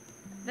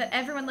that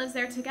everyone lives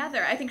there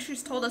together. I think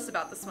she's told us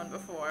about this one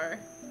before.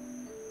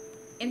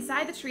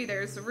 Inside the tree,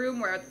 there's a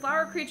room where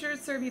flower creatures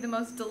serve you the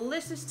most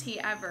delicious tea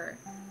ever.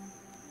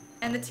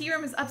 And the tea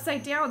room is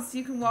upside down so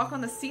you can walk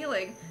on the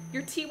ceiling.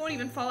 Your tea won't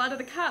even fall out of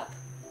the cup.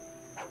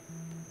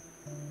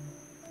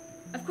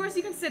 Of course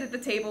you can sit at the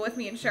table with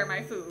me and share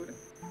my food.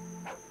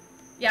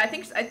 Yeah,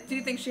 I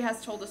do think she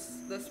has told us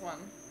this one.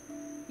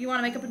 You want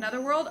to make up another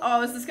world?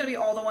 Oh, is this going to be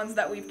all the ones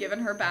that we've given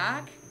her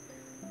back?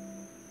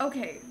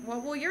 Okay,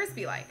 what will yours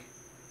be like?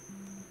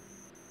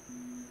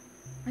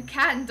 A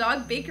cat and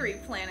dog bakery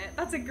planet.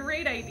 That's a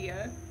great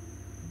idea.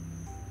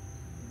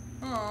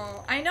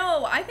 Oh, I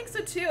know. I think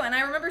so too. And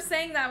I remember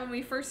saying that when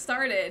we first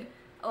started,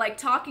 like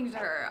talking to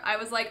her. I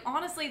was like,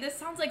 honestly, this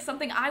sounds like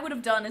something I would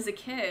have done as a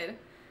kid.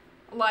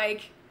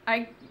 Like,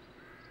 I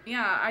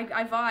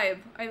vibe.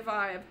 I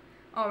vibe.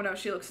 Oh no,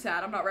 she looks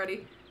sad. I'm not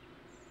ready.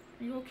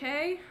 Are you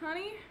okay,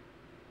 honey?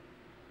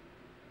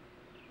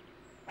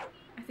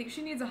 I think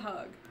she needs a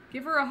hug.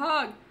 Give her a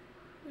hug.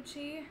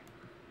 Poochie.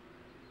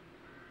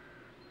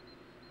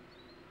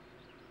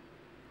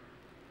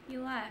 He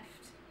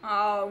left.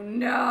 Oh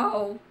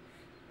no.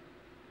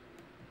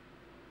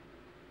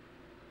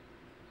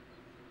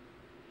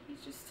 He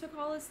just took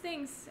all his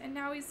things and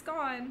now he's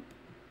gone.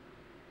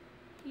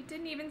 He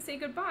didn't even say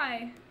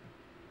goodbye.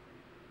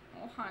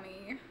 Oh,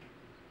 honey.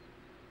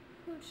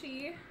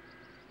 Poochie.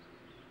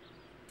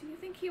 Do you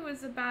think he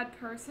was a bad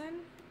person?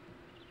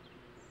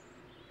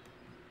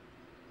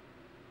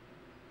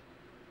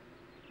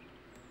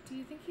 Do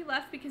you think he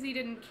left because he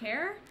didn't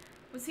care?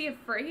 Was he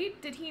afraid?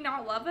 Did he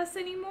not love us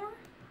anymore?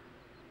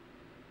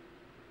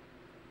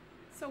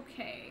 It's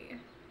okay.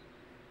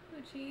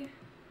 Poochie.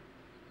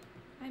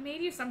 I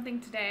made you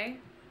something today.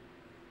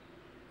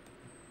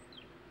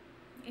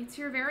 It's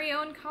your very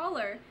own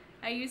collar.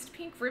 I used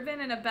pink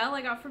ribbon and a bell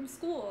I got from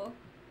school.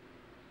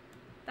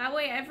 That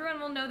way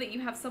everyone will know that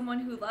you have someone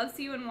who loves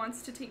you and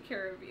wants to take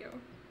care of you.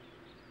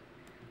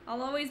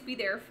 I'll always be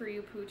there for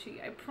you,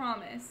 Poochie. I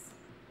promise.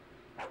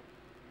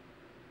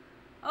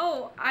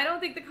 Oh, I don't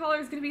think the collar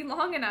is going to be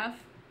long enough.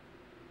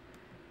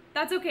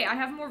 That's okay, I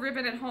have more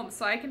ribbon at home,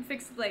 so I can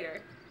fix it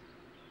later.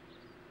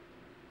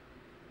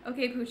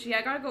 Okay, Poochie,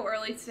 I gotta go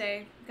early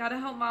today. Gotta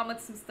help Mom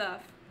with some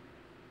stuff.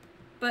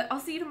 But I'll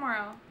see you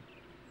tomorrow.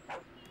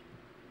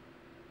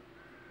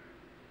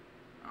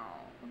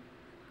 Oh,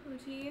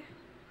 Poochie.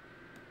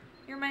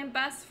 You're my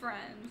best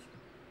friend.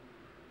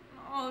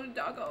 Oh,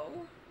 doggo.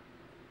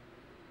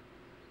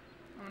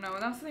 Oh no,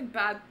 now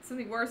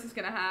something worse is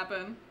gonna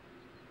happen.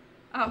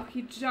 Oh,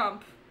 he'd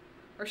jump.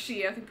 Or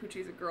she, I think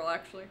Poochie's a girl,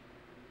 actually.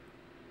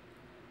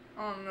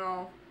 Oh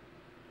no.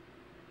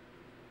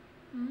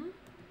 Hmm?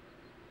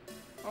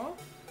 Oh?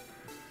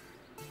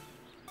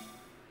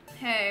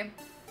 Hey,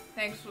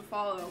 thanks for the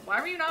follow.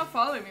 Why were you not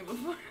following me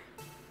before?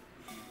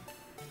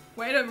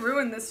 Way to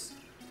ruin this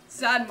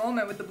sad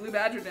moment with the Blue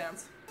Badger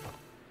dance.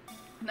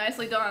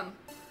 Nicely done.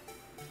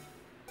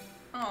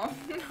 Oh,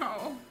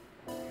 no.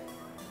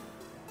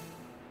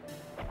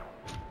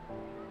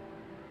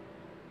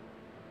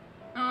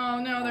 Oh,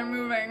 no, they're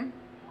moving.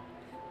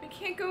 I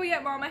can't go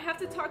yet, Mom. I have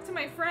to talk to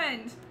my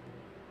friend.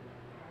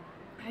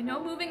 I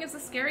know moving is a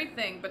scary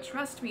thing, but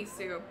trust me,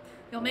 Sue.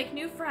 You'll make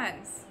new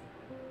friends.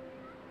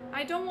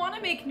 I don't want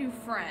to make new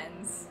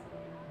friends.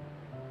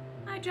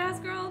 Hi, Jazz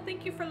Girl.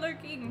 Thank you for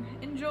lurking.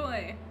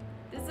 Enjoy.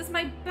 This is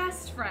my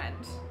best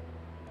friend.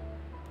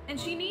 And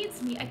she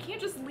needs me. I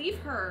can't just leave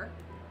her.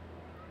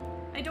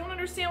 I don't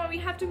understand why we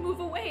have to move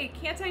away.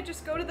 Can't I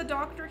just go to the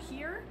doctor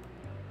here?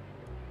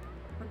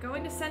 We're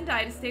going to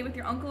Sendai to stay with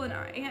your uncle and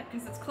aunt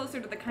because it's closer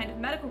to the kind of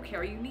medical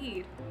care you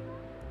need.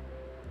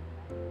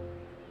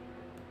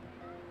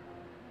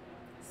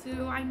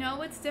 Sue, I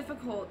know it's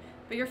difficult,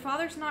 but your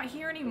father's not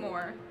here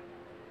anymore.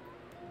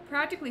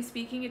 Practically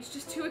speaking, it's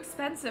just too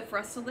expensive for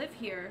us to live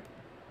here.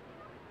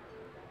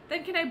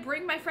 Then can I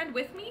bring my friend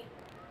with me?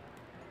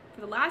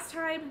 For the last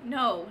time?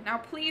 No. Now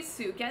please,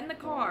 Sue, get in the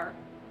car.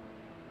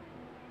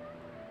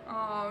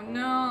 Oh,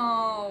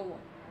 no.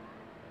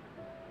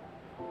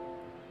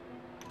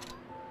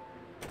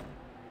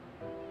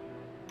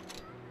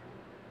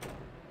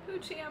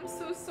 Poochie, I'm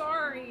so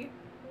sorry.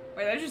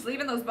 Wait, they're just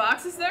leaving those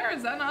boxes there?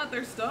 Is that not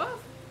their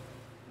stuff?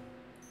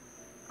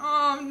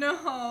 Oh,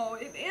 no.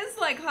 It is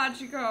like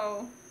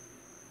Hachiko.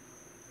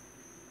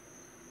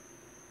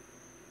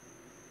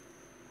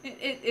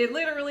 It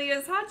literally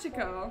is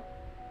Hachiko.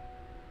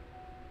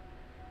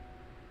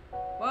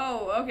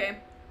 Whoa, okay.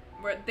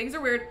 Things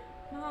are weird.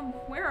 Mom,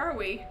 where are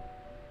we?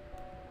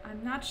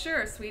 I'm not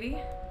sure, sweetie.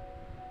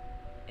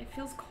 It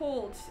feels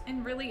cold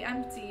and really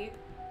empty.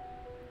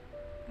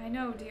 I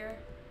know, dear.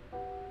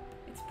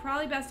 It's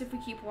probably best if we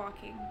keep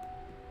walking.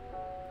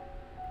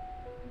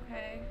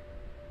 Okay.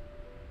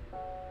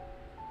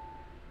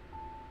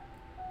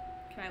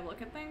 Can I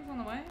look at things on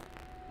the way?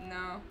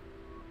 No.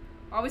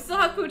 Oh, we still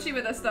have Poochie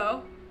with us,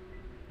 though.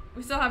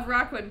 We still have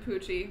Rakuen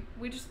Poochie.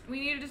 We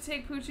needed to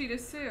take Poochie to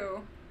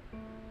Sue.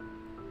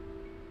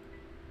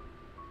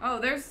 Oh,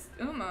 there's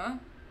Uma.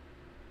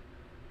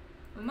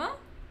 Uma?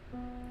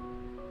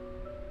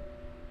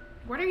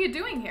 What are you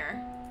doing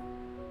here?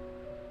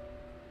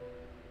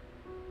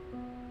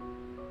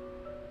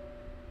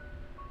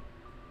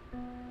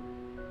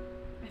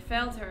 I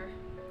failed her.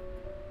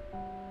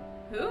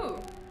 Who?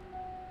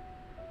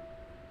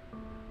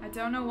 I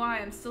don't know why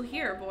I'm still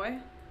here, boy.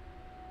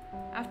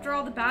 After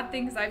all the bad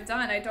things I've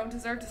done, I don't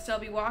deserve to still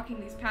be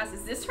walking these paths.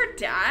 Is this her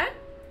dad?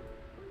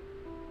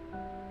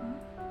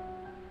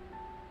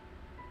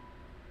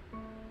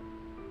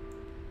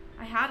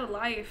 I had a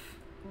life.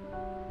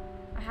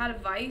 I had a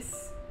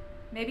vice.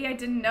 Maybe I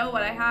didn't know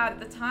what I had at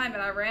the time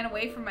and I ran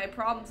away from my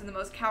problems in the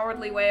most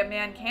cowardly way a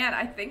man can.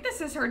 I think this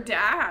is her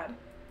dad.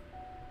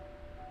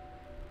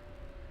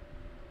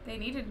 They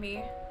needed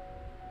me.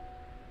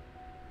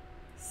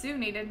 Sue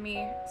needed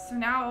me, so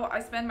now I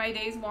spend my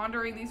days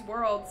wandering these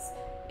worlds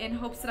in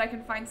hopes that I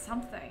can find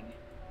something.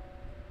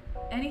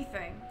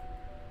 Anything.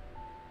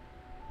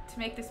 To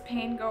make this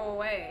pain go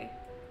away.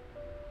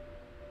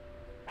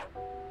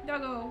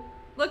 Doggo.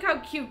 Look how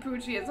cute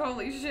Poochie is,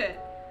 holy shit.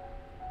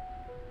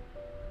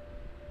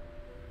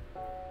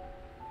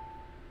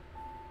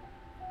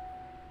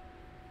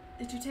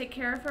 Did you take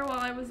care of her while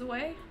I was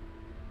away?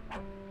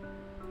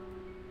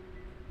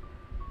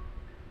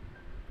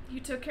 You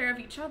took care of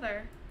each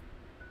other.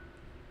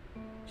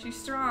 She's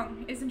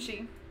strong, isn't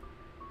she?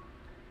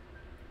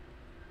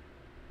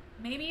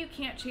 Maybe you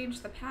can't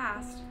change the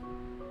past,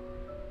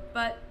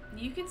 but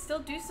you can still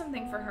do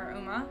something for her,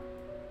 Uma.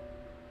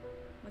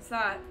 What's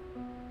that?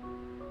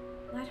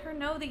 Let her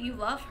know that you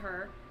love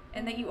her,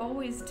 and that you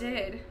always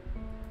did.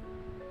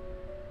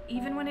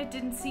 Even when it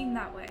didn't seem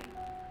that way.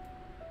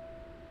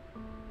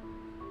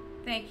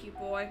 Thank you,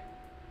 boy.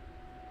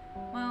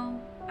 Well,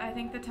 I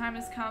think the time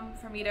has come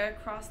for me to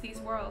cross these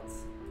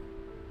worlds.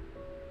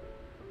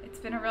 It's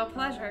been a real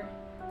pleasure.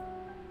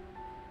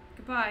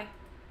 Goodbye.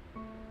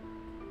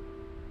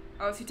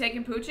 Oh, is he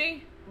taking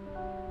Poochie?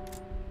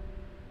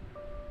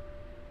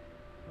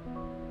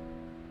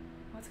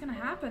 What's gonna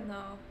happen,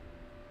 though?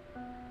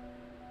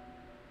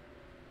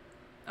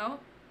 Oh.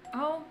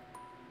 Oh.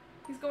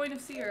 He's going to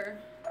see her.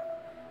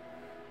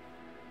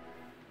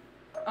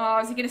 Oh,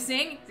 is he gonna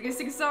sing? Is he gonna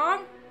sing a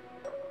song?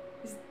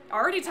 Is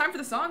already time for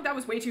the song? That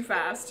was way too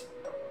fast.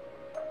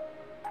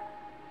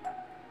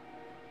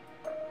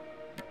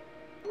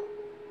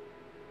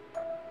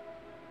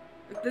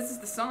 This is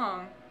the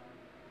song.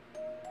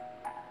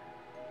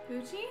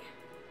 Poochie?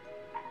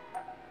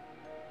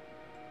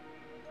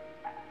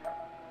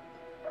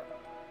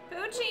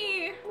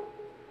 Poochie!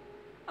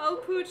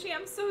 Oh, Poochie,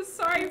 I'm so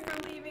sorry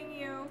for leaving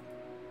you.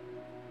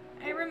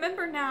 I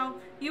remember now.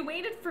 You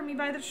waited for me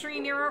by the tree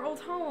near our old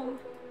home.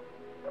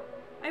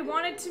 I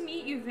wanted to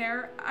meet you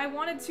there. I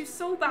wanted to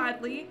so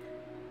badly.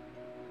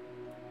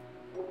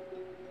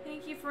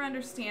 Thank you for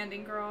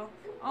understanding, girl.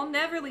 I'll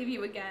never leave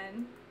you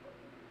again.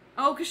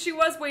 Oh, because she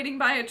was waiting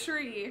by a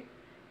tree.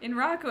 In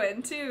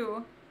Rakuen,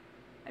 too.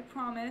 I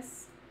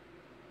promise.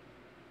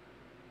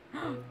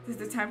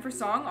 Is it time for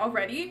song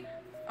already?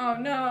 Oh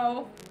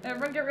no.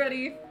 Everyone get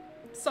ready.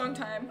 Song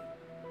time.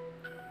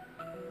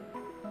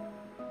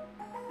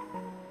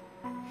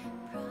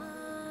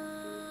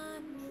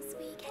 Promise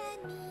we can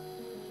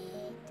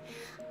meet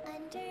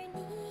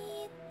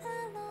underneath the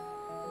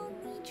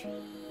lonely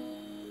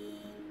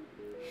tree.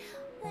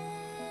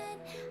 When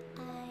I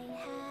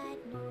had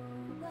no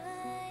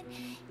one,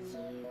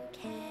 you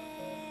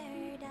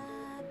cared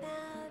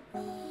about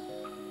me.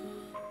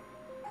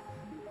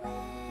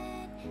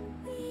 When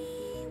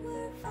we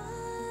were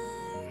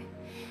far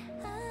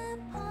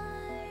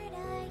apart, I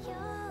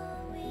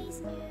always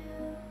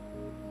knew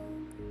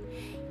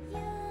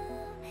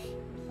you'll be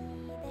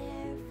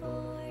there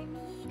for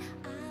me.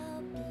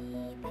 I'll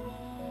be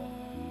there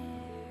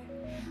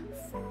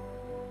for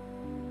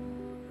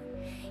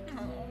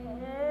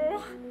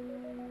Oh.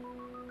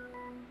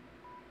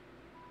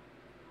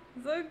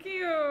 So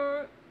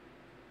cute.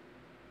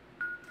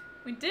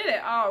 We did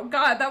it. Oh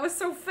god, that was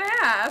so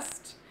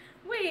fast.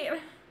 Wait.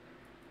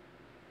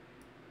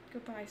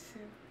 Goodbye, Sue.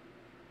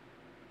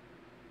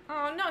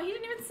 Oh no, he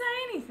didn't even say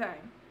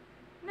anything.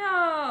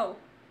 No.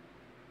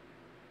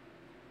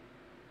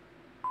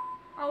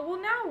 Oh,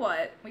 well now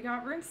what? We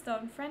got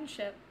Runestone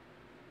Friendship.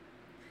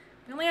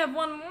 We only have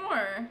one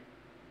more.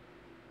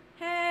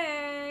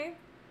 Hey.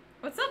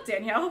 What's up,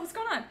 Danielle? What's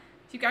going on?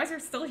 You guys are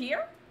still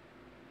here?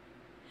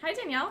 Hi,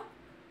 Danielle.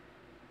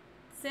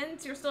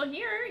 Since you're still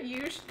here,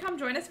 you should come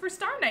join us for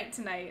Star Night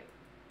tonight.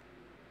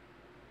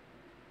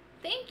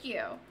 Thank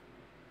you.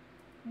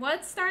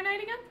 What's Star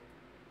Night again?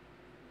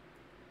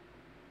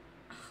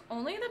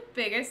 Only the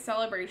biggest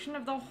celebration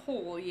of the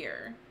whole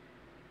year.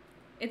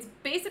 It's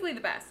basically the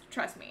best,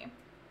 trust me.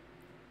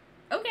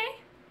 Okay.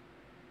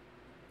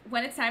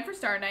 When it's time for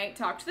Star Night,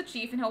 talk to the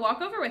chief and he'll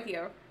walk over with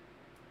you.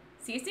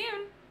 See you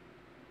soon.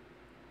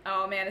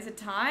 Oh man, is it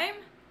time?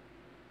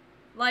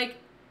 Like,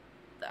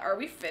 are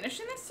we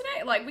finishing this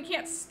today? Like, we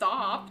can't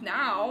stop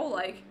now.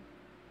 Like,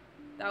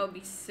 that would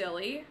be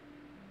silly.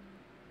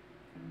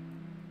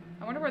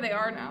 I wonder where they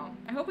are now.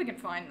 I hope we can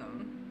find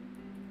them.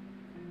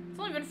 It's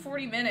only been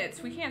 40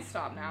 minutes. We can't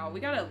stop now. We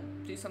gotta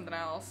do something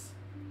else.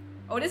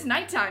 Oh, it is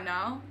nighttime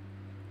now.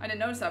 I didn't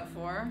notice that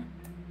before.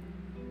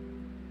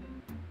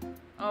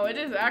 Oh, it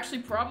is actually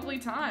probably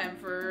time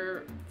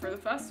for the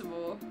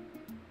festival.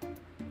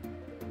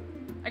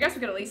 I guess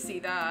we could at least see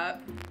that.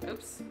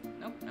 Oops.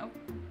 Nope, nope.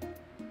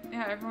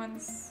 Yeah,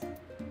 everyone's...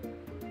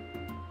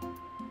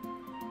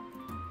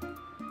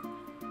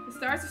 The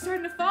stars are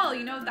starting to fall,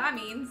 you know what that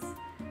means.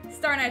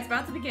 Star Night's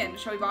about to begin.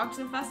 Shall we walk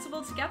to the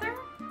festival together?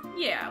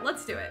 Yeah,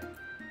 let's do it.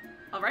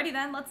 Alrighty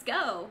then, let's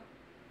go.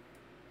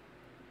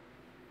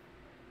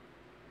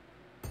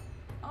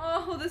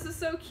 Oh, this is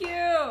so cute.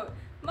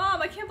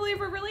 Mom, I can't believe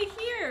we're really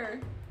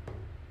here.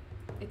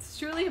 It's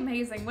truly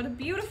amazing. What a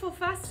beautiful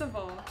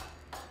festival.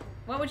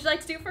 What would you like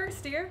to do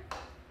first, dear?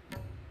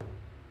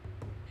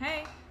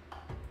 Hey.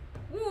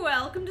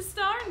 Welcome to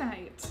Star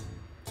Night.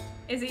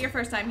 Is it your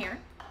first time here?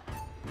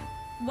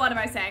 What am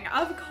I saying?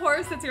 Of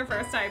course it's your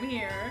first time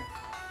here.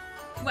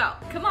 Well,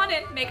 come on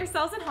in, make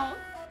yourselves at home.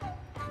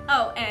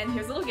 Oh, and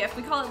here's a little gift.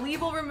 We call it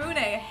Level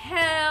Ramune.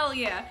 Hell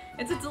yeah.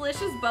 It's a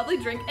delicious bubbly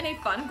drink in a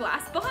fun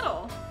glass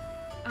bottle.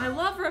 I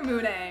love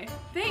Ramune.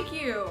 Thank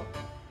you.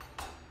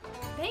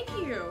 Thank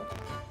you.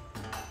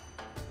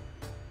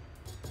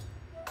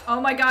 Oh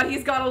my god,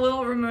 he's got a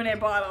little Ramune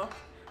bottle.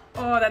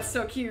 Oh, that's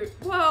so cute.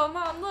 Whoa,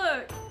 Mom,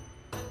 look.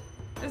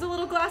 There's a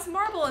little glass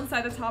marble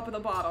inside the top of the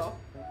bottle.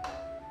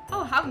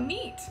 Oh, how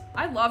neat.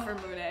 I love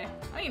Ramune.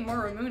 I need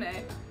more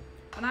Ramune.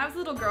 When I was a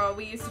little girl,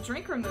 we used to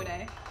drink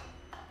Ramune.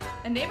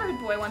 A neighborhood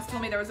boy once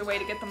told me there was a way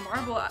to get the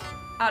marble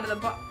out of the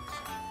bottle.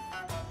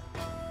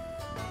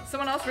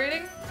 Someone else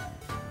reading?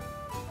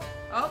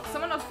 Oh,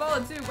 someone else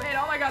followed too. Wait,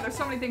 oh my god, there's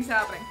so many things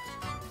happening.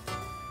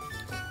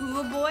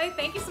 Ooh boy,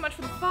 thank you so much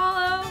for the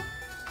follow.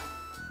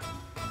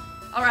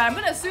 Alright, I'm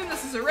gonna assume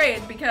this is a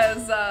raid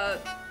because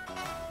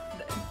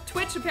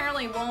Twitch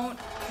apparently won't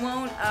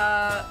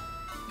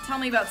tell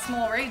me about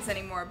small raids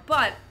anymore,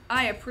 but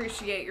I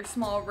appreciate your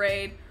small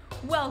raid.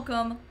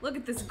 Welcome. Look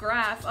at this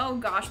graph. Oh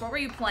gosh, what were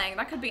you playing?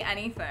 That could be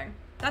anything.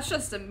 That's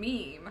just a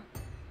meme.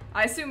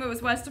 I assume it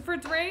was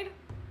Westerford's raid,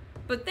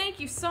 but thank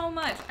you so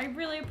much. I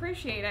really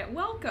appreciate it.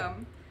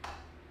 Welcome.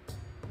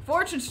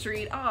 Fortune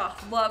Street. Oh,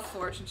 love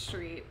Fortune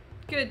Street.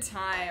 Good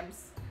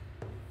times.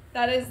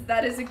 That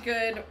is a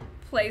good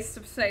place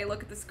to say,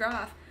 look at this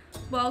graph.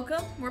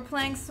 Welcome, we're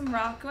playing some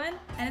Rakuen,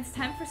 and it's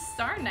time for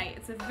Star Night.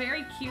 It's a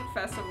very cute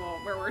festival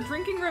where we're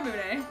drinking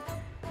Ramune.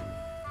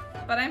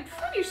 But I'm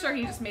pretty sure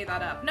he just made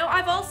that up. No,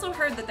 I've also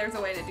heard that there's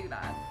a way to do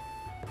that.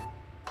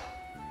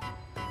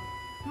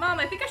 Mom,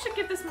 I think I should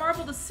give this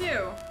marble to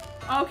Sue.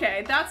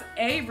 Okay, that's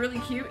A, really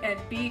cute, and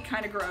B,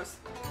 kind of gross.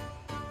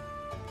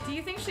 Do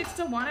you think she'd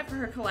still want it for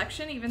her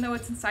collection, even though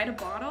it's inside a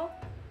bottle?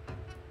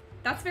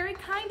 That's very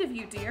kind of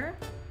you, dear.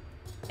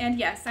 And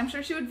yes, I'm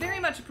sure she would very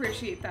much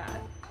appreciate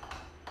that.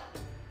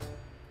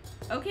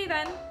 Okay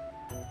then,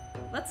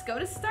 let's go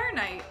to Star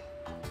Night.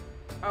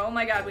 Oh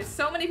my god, we have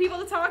so many people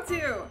to talk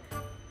to.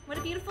 What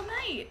a beautiful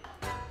night.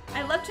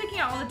 I love checking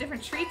out all the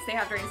different treats they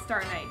have during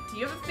Star Night. Do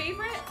you have a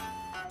favorite?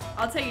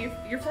 I'll tell you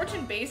your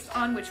fortune based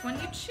on which one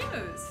you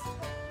choose.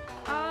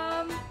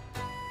 I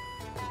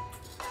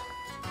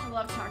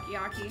love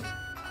takoyaki.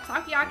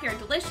 Takoyaki are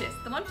delicious.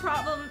 The one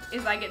problem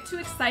is I get too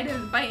excited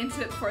and bite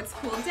into it before it's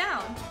cooled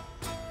down.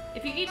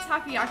 If you eat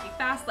takoyaki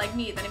fast like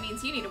me, then it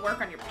means you need to work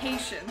on your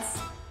patience.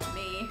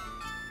 Me.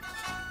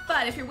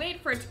 But if you're waiting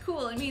for it to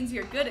cool, it means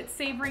you're good at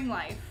savoring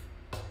life.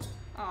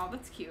 Oh,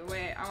 that's cute.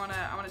 Wait, I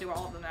wanna do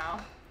all of them now.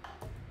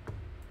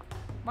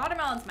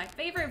 Watermelon's my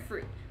favorite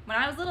fruit. When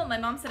I was little, my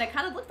mom said I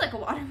kind of looked like a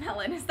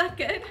watermelon. Is that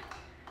good?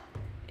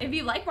 If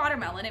you like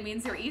watermelon, it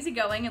means you're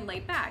easygoing and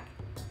laid back.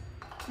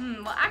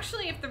 Well,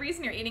 actually, if the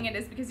reason you're eating it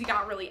is because you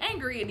got really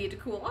angry and need to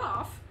cool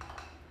off,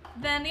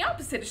 then the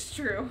opposite is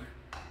true.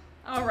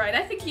 Alright,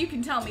 I think you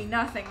can tell me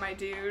nothing, my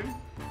dude.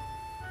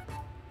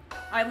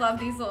 I love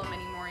these little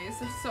mini Moris.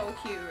 They're so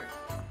cute.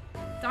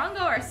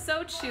 Dango are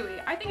so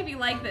chewy. I think if you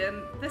like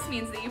them, this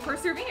means that you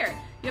persevere.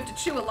 You have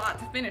to chew a lot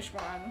to finish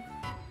one.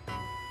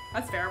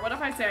 That's fair. What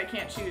if I say I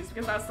can't choose?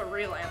 Because that's the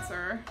real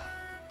answer.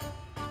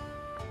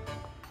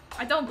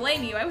 I don't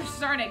blame you. I wish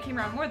Star Night came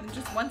around more than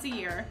just once a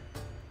year.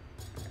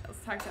 Okay, let's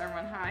talk to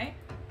everyone. Hi.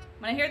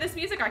 When I hear this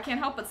music, I can't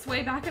help but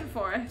sway back and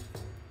forth.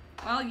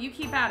 Well, you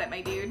keep at it,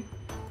 my dude.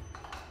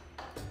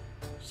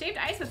 Shaved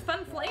ice with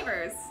fun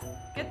flavors.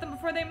 Get them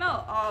before they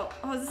melt. Oh,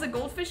 is this a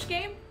goldfish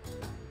game?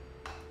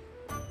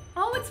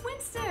 Oh, it's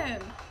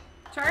Winston.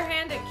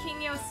 Charhand at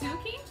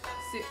Kinyosuke?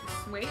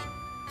 Wait.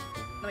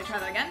 Let me try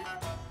that again.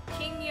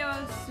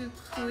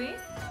 Kinyosukui.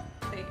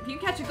 If you can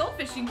catch a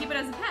goldfish, you can keep it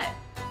as a pet.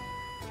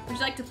 Would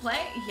you like to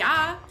play?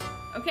 Yeah.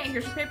 Okay,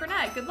 here's your paper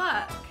net. Good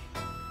luck.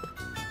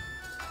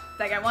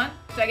 Did I get one?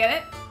 Did I get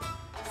it?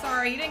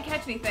 Sorry, you didn't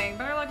catch anything.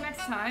 Better luck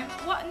next time.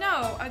 What?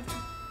 No.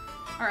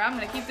 Alright, I'm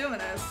gonna keep doing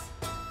this.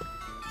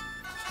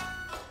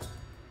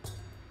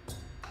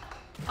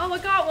 Oh, I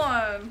got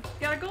one.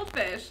 Got a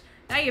goldfish.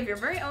 Now you have your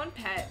very own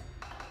pet.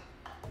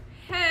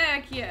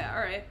 Heck yeah.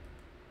 Alright.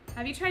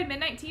 Have you tried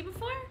midnight tea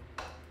before?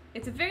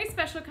 It's a very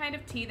special kind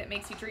of tea that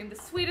makes you dream the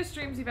sweetest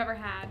dreams you've ever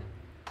had.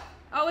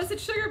 Oh, is it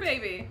Sugar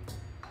Baby?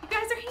 You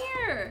guys are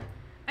here!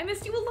 I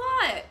missed you a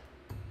lot!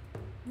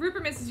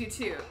 Rupert misses you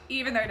too,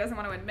 even though he doesn't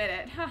want to admit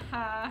it.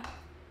 Haha.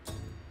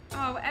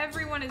 Oh,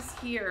 everyone is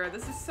here.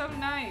 This is so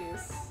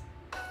nice.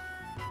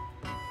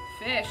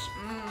 Fish.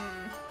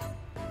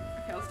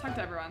 Okay, let's talk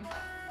to everyone.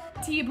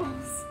 Tea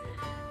bowls.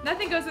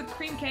 Nothing goes with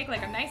cream cake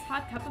like a nice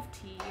hot cup of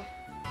tea.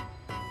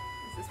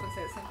 Does this one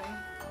say the same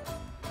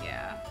thing?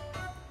 Yeah.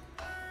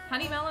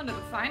 Honey melon to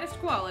the finest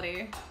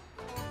quality.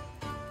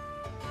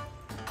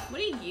 What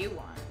do you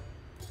want?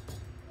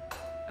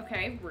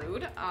 Okay,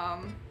 rude.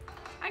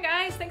 Hi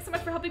guys, thanks so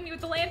much for helping me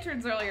with the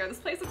lanterns earlier. This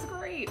place looks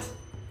great.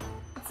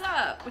 What's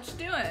up? What you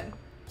doing?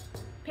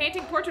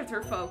 Painting portraits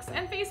for folks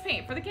and face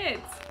paint for the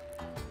kids.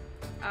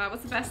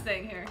 What's the best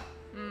thing here?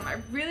 I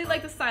really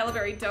like the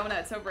Stylberry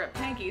donuts over at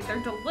Panky's.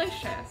 They're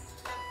delicious.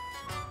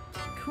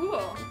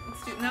 Cool.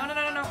 Let's do. No.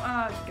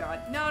 Oh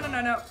god. No.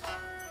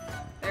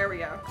 There we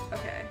go.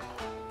 Okay.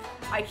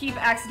 I keep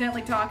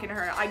accidentally talking to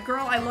her.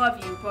 Girl, I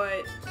love you,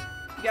 but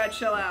you gotta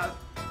chill out.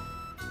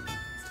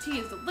 This tea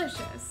is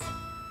delicious.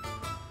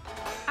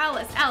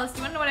 Alice, do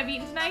you wanna know what I've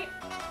eaten tonight?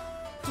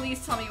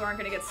 Please tell me you aren't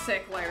gonna get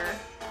sick later.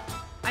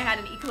 I had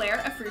an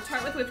eclair, a fruit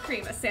tart with whipped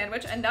cream, a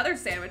sandwich, another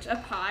sandwich, a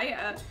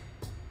pie,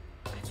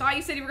 I thought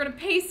you said you were gonna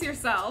pace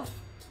yourself.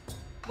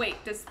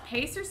 Wait, does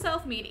pace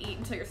yourself mean eat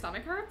until your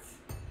stomach hurts?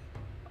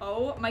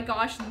 Oh my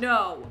gosh,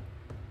 no.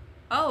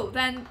 Oh,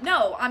 then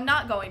no, I'm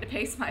not going to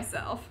pace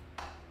myself.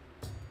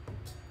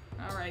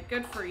 Alright,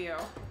 good for you.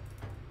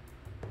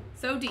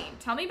 So, Dean,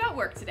 tell me about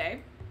work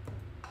today.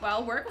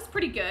 Well, work was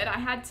pretty good. I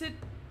had to...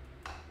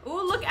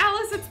 Ooh, look,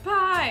 Alice, it's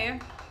pie!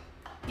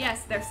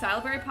 Yes, there's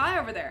Stylberry pie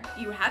over there.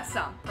 You had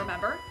some,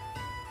 remember?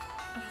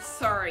 Oh,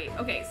 sorry.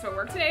 Okay, so at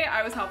work today,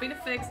 I was helping to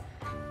fix...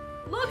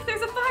 Look,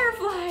 there's a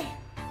firefly!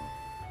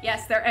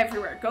 Yes, they're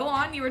everywhere. Go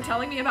on, you were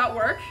telling me about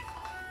work?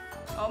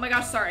 Oh my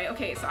gosh, sorry.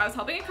 Okay, so I was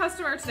helping a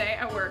customer today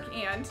at work,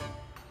 and...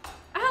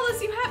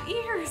 Alice, you have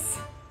ears!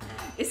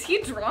 Is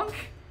he drunk?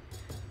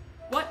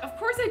 What? Of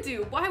course I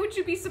do. Why would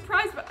you be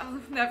surprised? But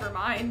oh, never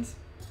mind.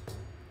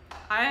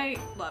 I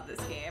love this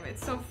game.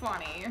 It's so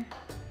funny.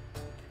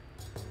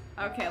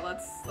 Okay,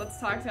 let's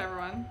talk to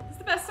everyone. It's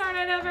the best Star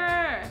Night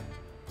ever!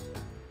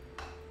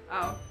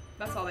 Oh,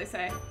 that's all they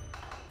say.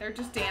 They're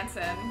just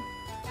dancing.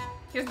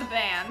 Here's the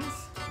band.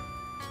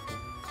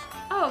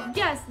 Oh,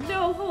 yes,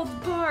 no holds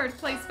barred.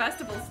 Plays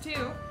festivals,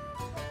 too.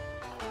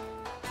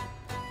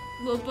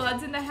 Little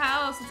Bud's in the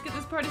house. Let's get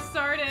this party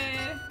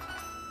started.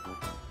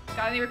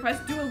 Got any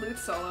requests? Do a lute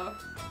solo.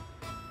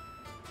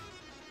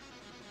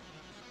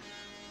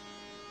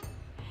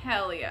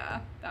 Hell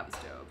yeah. That was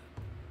dope.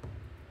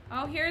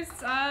 Oh, here's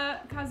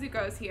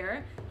Kazuko's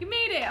here. You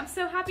made it. I'm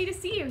so happy to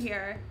see you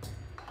here.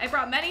 I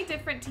brought many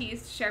different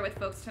teas to share with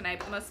folks tonight,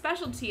 but the most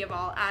special tea of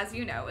all, as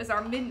you know, is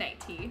our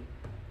midnight tea.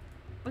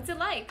 What's it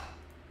like?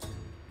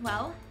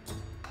 Well,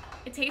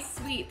 it tastes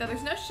sweet, though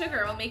there's no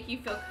sugar. It will make you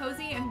feel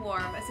cozy and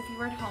warm, as if you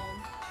were at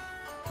home.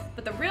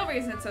 But the real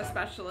reason it's so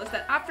special is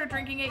that after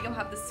drinking it, you'll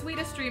have the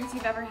sweetest dreams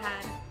you've ever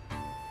had.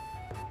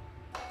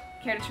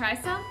 Care to try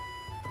some?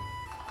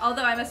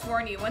 Although I must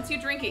warn you, once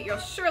you drink it, you'll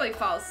surely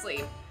fall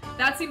asleep.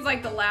 That seems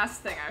like the last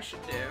thing I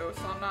should do,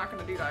 so I'm not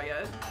gonna do that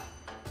yet.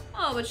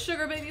 Oh, but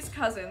Sugar Baby's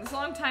cousins,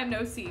 long time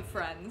no see,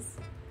 friends.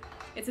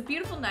 It's a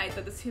beautiful night,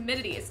 though this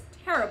humidity is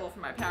terrible for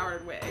my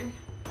powdered wig.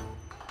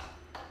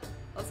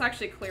 Let's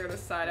actually clear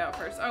this side out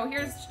first. Oh,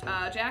 here's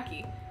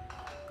Jackie.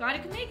 Glad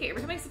you could make it. You're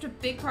becoming such a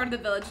big part of the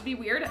village. It'd be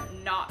weird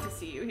not to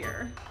see you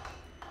here.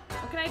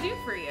 What can I do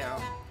for you?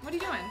 What are you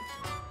doing?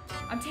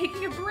 I'm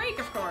taking a break,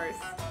 of course.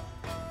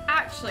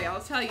 Actually, I'll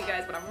tell you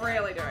guys what I'm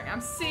really doing.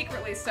 I'm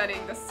secretly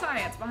studying the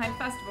science behind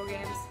festival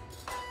games.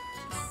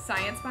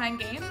 Science behind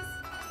games?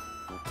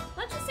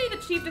 Let's just say the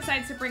chief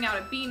decides to bring out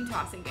a bean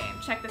tossing game.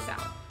 Check this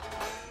out.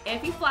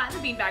 If you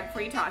flatten the beanbag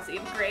before you toss it, you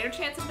have a greater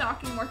chance of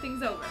knocking more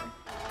things over.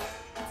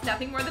 It's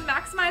nothing more than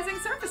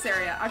maximizing surface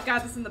area. I've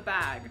got this in the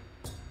bag.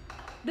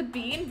 The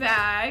bean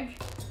bag.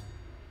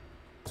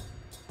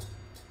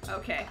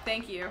 Okay,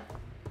 thank you.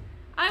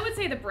 I would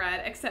say the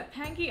bread, except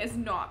Panky is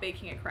not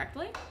baking it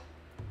correctly.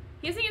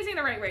 He isn't using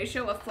the right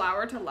ratio of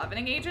flour to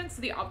leavening agent,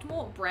 so the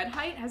optimal bread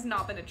height has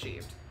not been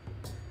achieved.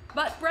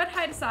 But bread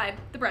height aside,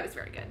 the bread is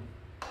very good.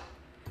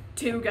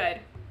 Too good.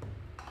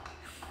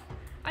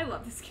 I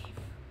love this game.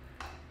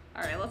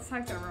 Alright, let's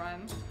talk to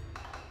everyone.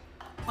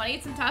 Want to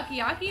eat some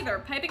takoyaki? They're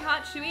piping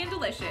hot, chewy, and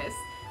delicious.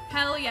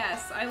 Hell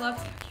yes, I love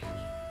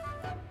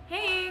takoyaki.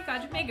 Hey,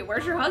 glad you could make it.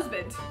 Where's your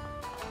husband?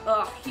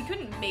 Ugh, he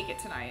couldn't make it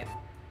tonight.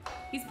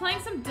 He's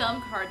playing some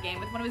dumb card game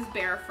with one of his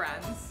bear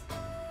friends.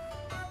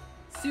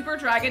 Super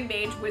Dragon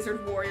Mage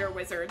Wizard Warrior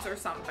Wizards or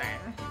something.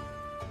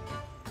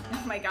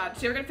 Oh my god,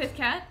 did you ever get a fifth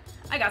cat?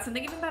 I got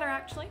something even better,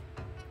 actually.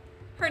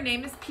 Her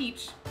name is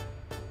Peach.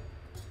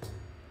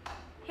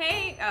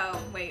 Hey, oh,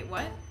 wait,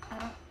 what?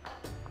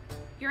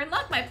 You're in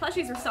luck, my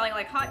plushies were selling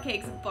like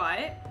hotcakes,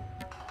 but...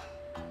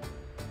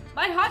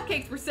 My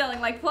hotcakes were selling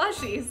like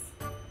plushies.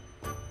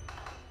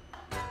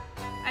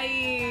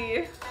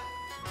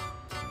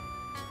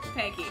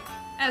 Panky.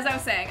 As I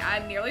was saying,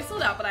 I'm nearly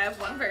sold out, but I have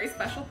one very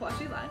special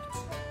plushie left.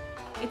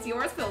 It's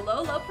yours for the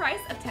low, low price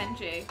of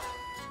 10G.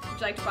 Would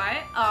you like to buy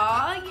it?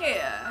 Aw,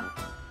 yeah.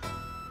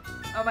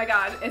 Oh my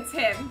god, it's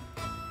him.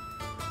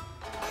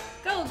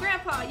 Go,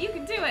 Grandpa, you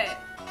can do it.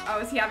 Oh,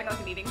 is he having like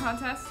an eating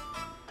contest?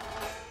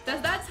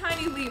 Does that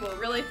tiny Weeble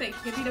really think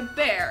he can beat a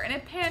bear in a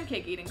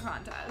pancake eating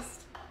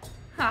contest?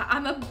 Ha,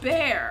 I'm a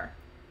bear.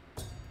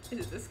 Is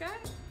it this guy?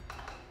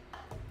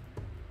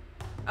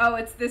 Oh,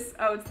 it's this,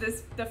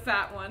 the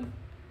fat one.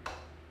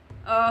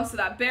 Oh, so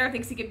that bear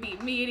thinks he can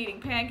beat me at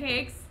eating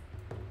pancakes?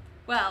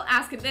 Well,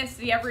 ask him this,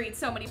 did he ever eat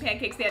so many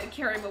pancakes they had to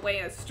carry him away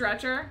in a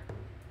stretcher?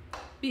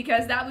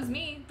 Because that was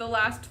me the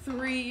last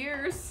 3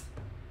 years.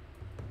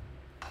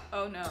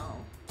 Oh no.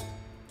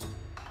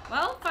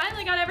 Well,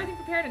 finally got everything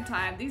prepared in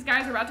time. These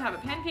guys are about to have a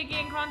pancake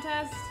eating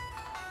contest.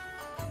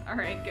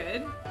 Alright,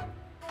 good.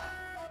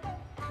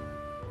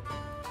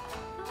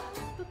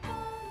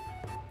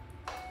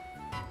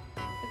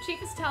 The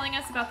chief is telling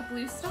us about the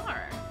blue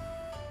star.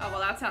 Oh, well,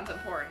 that sounds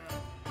important.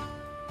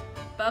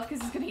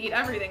 Bufkus is gonna eat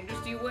everything,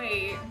 just you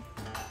wait.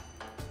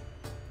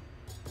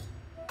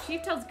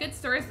 Chief tells good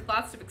stories with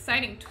lots of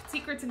exciting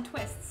secrets and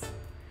twists.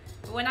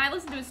 But when I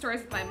listen to his stories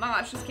with my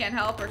mom, she just can't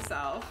help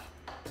herself.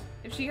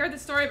 If she heard the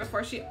story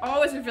before, she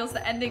always reveals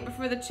the ending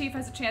before the chief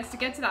has a chance to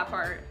get to that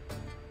part.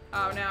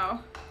 Oh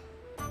no.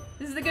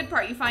 This is the good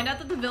part. You find out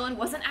that the villain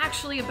wasn't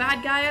actually a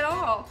bad guy at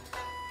all.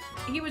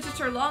 He was just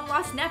her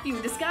long-lost nephew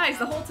in disguise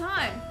the whole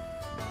time.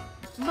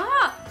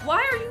 Ma,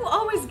 why are you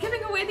always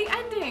giving away the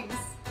endings?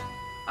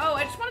 Oh,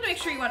 I just wanted to make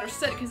sure you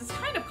understood, because it's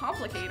kind of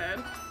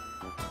complicated.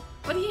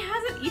 But he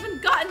hasn't even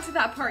gotten to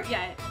that part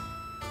yet.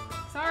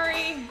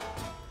 Sorry.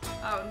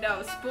 Oh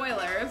no,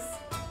 spoilers.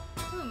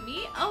 Who,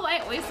 me? Oh, I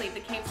always leave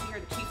the caves to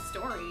hear the chief's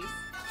stories.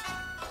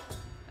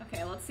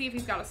 Okay, let's see if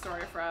he's got a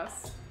story for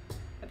us.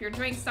 If you're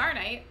enjoying Star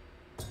Night.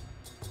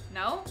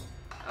 No?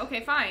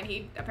 Okay, fine.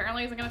 He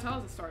apparently isn't going to tell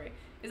us a story.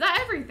 Is that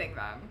everything,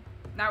 then?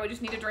 Now we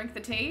just need to drink the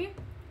tea?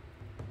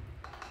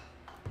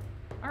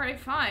 Alright,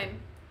 fine.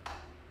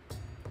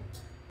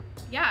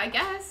 Yeah, I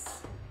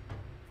guess.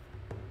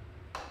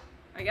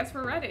 I guess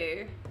we're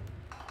ready.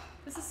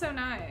 This is so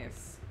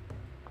nice.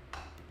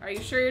 Are you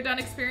sure you're done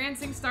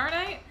experiencing Star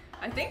Night?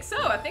 I think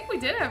so. I think we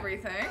did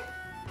everything.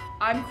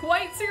 I'm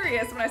quite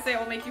serious when I say it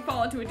will make you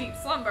fall into a deep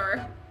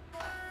slumber.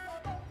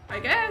 I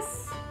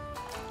guess.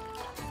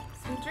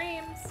 Sweet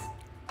dreams.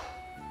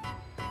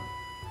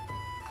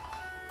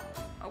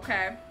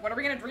 Okay, what are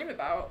we gonna dream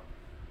about?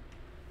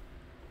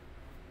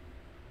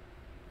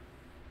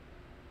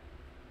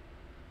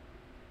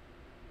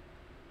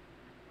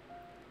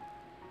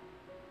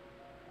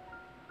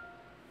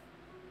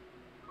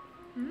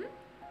 Hmm?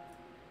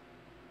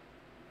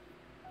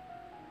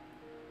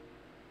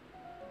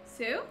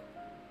 Sue?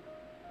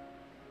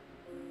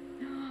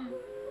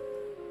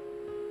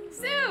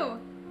 Sue!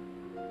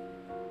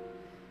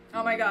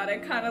 Oh my god, I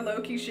kinda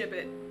low-key ship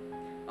it.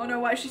 Oh no,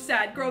 why is she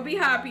sad? Girl, be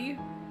happy.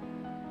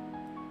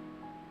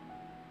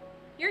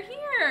 You're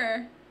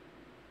here!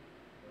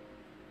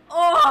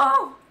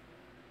 Oh!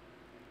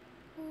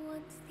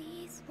 Once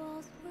these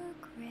walls were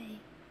gray,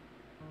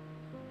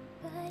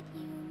 but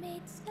you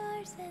made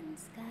stars and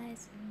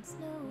skies and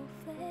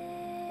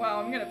snowflakes. Wow,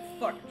 I'm gonna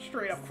fucking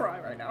straight up cry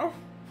right now.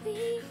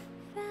 We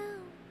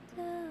found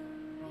a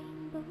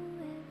rainbow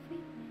everywhere.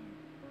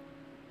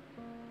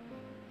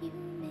 You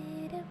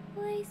made a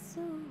place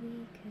so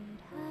we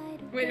could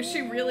hide away. Wait, is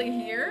she really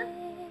here?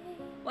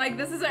 Like,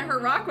 this isn't her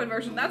Rakuen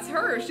version, that's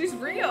her, she's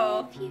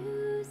real. If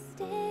you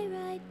stay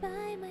right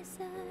by my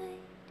side,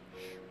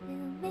 we'll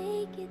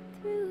make it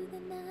through the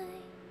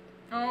night.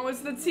 Oh,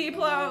 it's the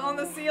T-plow on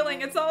the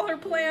ceiling, it's all her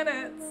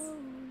planets.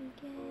 Alone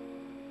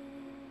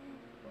again.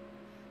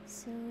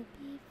 So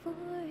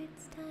before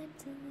it's time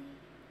to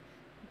leave,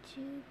 would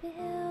you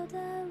build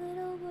a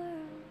little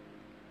world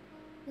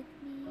with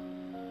me?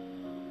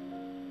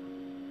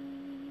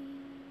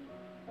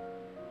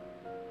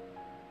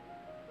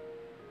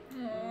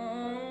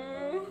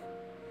 Oh,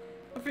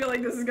 I feel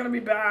like this is gonna be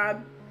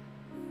bad.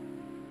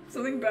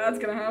 Something bad's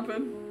gonna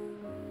happen.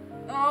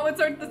 Oh,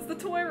 it's the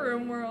toy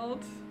room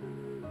world.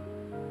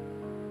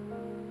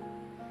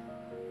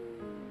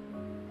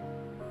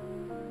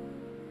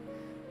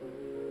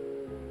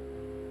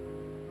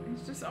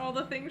 It's just all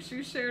the things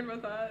she shared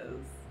with us.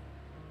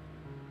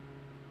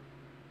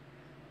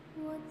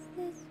 Once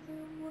this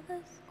room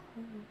was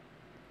cold,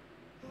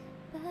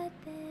 but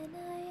then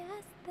I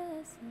asked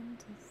the sun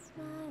to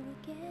smile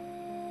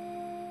again.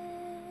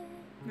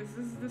 This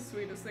is the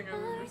sweetest thing I've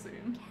ever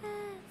seen.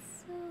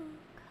 Castle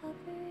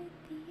covered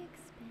the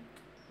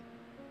expanse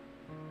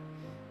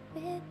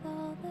with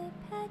all the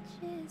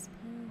patches,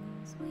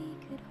 pillows we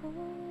could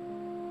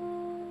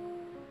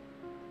hold.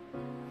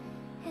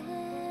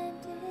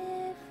 And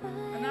if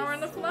And now we're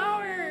in the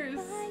flowers.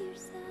 by your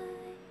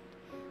side,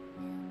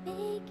 we'll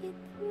make it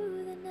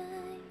through the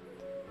night,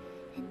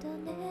 and I'll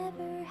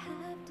never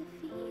have to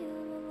feel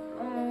alone.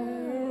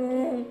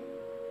 Oh.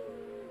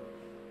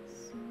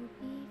 So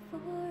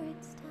before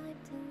it's time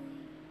to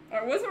leave,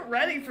 I wasn't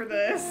ready for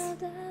this.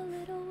 build a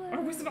little world I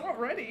was not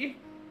ready.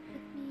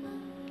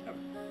 with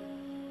me.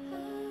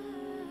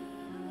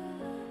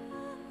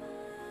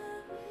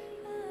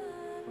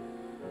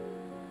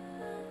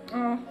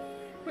 Oh,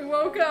 we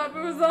woke up.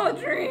 It was all a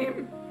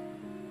dream.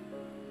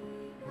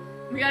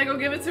 We gotta go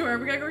give it to her.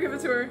 We gotta go give it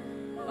to her.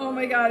 Oh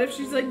my god, if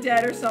she's like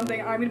dead or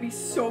something, I'm gonna be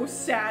so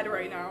sad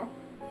right now.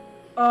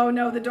 Oh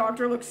no, the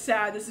doctor looks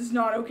sad. This is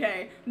not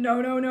okay.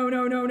 No, no, no,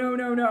 no, no, no,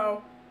 no,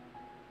 no.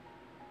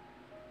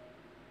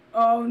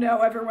 Oh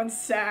no, everyone's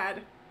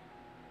sad.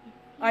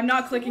 I'm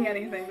not clicking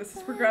anything. This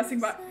is progressing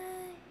by.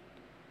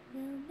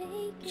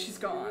 She's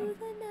gone.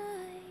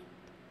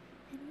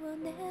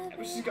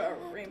 She's got a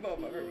rainbow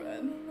above her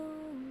bed.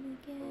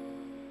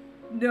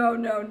 No,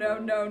 no, no,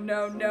 no,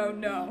 no, no,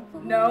 no.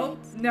 No,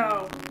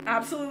 no.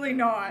 Absolutely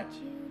not.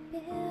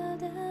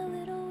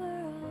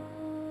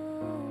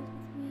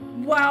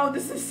 Wow,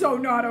 this is so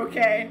not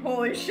okay.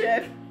 Holy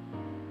shit.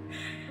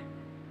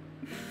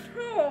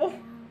 Oh.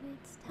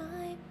 It's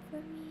time for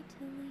me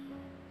to leave.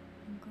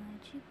 I'm glad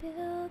you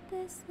built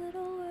this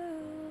little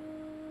world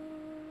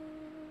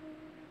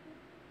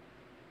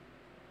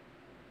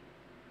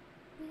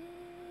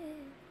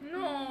with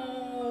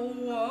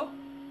No.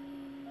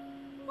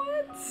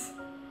 What?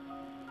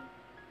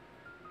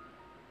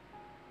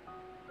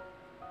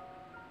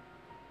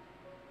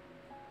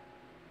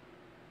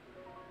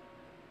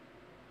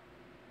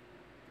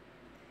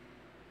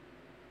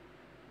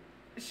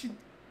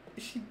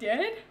 Is she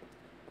dead?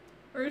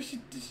 Or is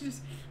she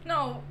just...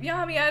 No,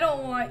 Yami, I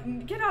don't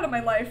want... Get out of my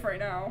life right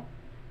now.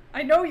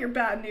 I know you're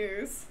bad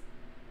news.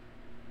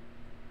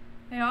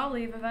 Hey, I'll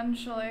leave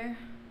eventually.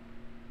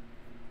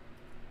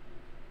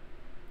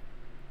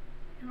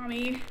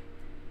 Yami.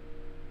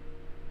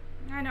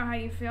 I know how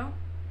you feel.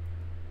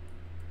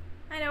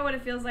 I know what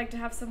it feels like to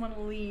have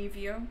someone leave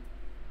you.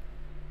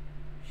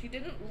 She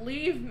didn't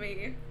leave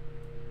me.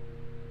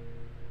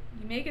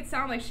 You make it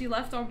sound like she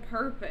left on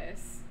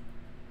purpose.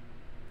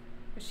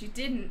 But she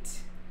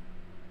didn't.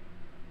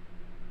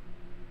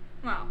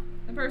 Well,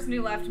 the person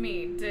who left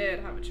me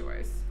did have a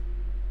choice.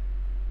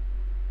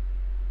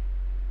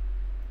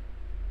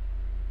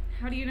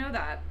 How do you know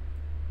that?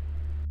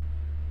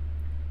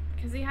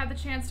 Because he had the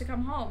chance to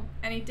come home,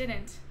 and he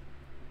didn't.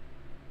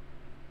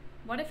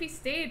 What if he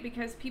stayed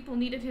because people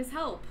needed his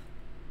help?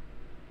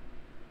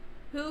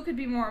 Who could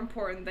be more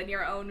important than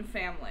your own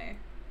family?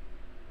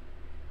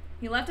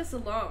 He left us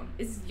alone.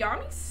 Is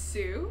Yami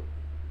Sue?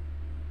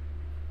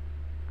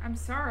 I'm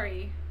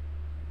sorry.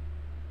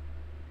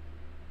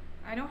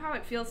 I know how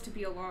it feels to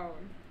be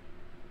alone.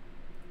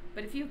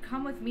 But if you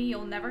come with me,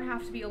 you'll never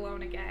have to be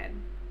alone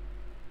again.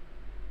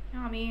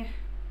 Yami,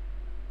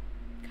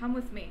 come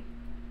with me.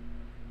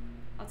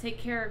 I'll take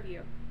care of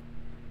you.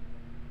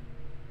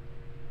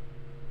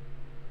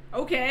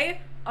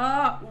 Okay.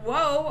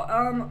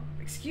 Whoa,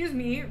 excuse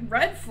me,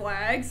 red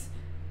flags.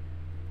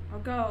 I'll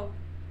go.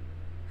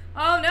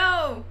 Oh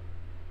no!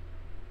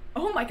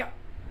 Oh my god.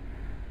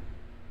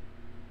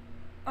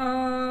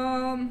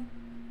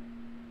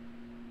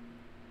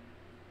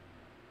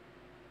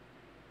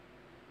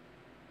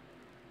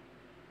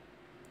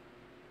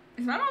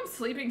 Is my mom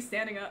sleeping,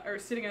 standing up, or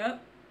sitting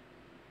up?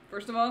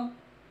 First of all.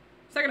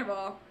 Second of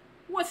all,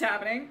 what's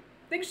happening?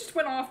 Things just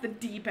went off the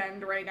deep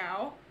end right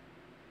now.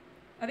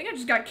 I think I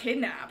just got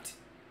kidnapped.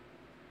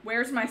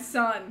 Where's my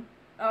son?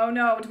 Oh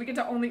no, do we get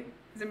to only...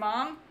 Is it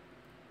mom?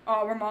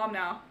 Oh, we're mom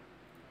now.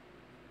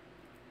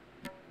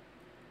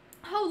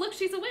 Oh, look,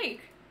 she's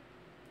awake.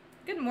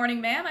 Good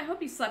morning, ma'am. I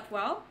hope you slept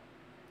well.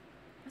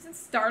 Wasn't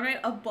Star Night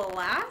a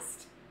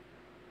blast?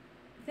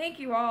 Thank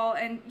you all,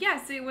 and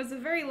yes, it was a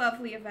very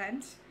lovely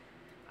event.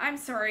 I'm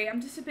sorry,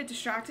 I'm just a bit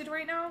distracted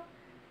right now.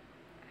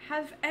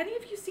 Have any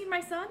of you seen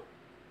my son?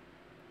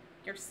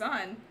 Your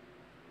son?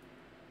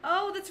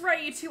 Oh, that's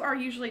right, you two are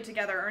usually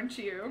together, aren't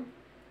you?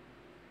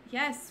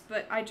 Yes,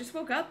 but I just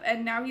woke up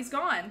and now he's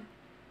gone.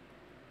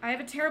 I have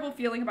a terrible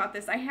feeling about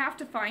this. I have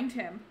to find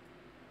him.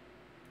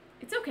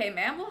 It's okay,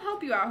 ma'am. We'll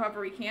help you out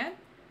however we can.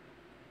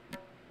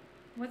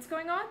 What's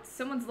going on?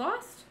 Someone's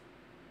lost?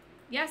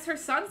 Yes, her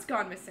son's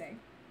gone missing.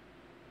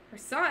 Her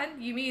son?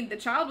 You mean the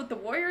child with the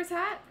warrior's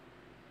hat?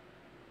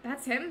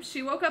 That's him.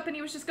 She woke up and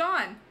he was just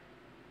gone.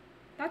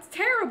 That's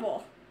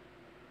terrible.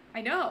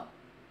 I know.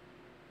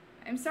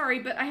 I'm sorry,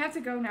 but I have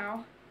to go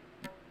now.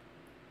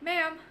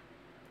 Ma'am,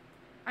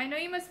 I know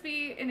you must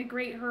be in a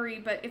great hurry,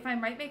 but if I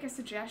might make a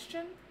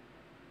suggestion?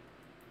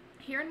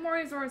 Here in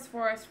Morizora's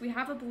Forest, we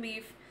have a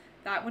belief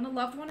that when a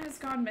loved one has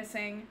gone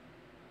missing,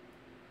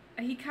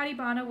 a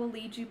Hikaribana will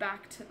lead you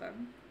back to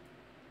them.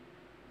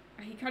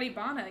 A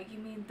Hikaribana? You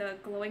mean the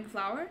glowing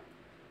flower?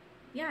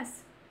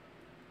 Yes.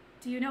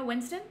 Do you know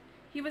Winston?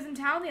 He was in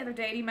town the other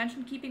day and he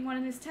mentioned keeping one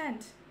in his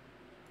tent.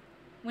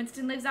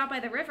 Winston lives out by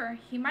the river.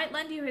 He might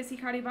lend you his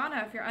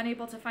Hikaribana if you're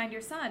unable to find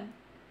your son.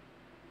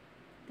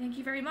 Thank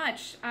you very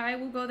much. I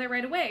will go there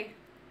right away.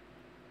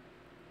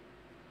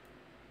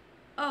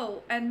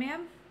 Oh, and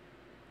ma'am?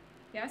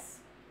 Yes?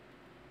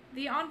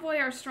 The envoy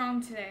are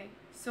strong today,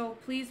 so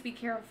please be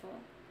careful.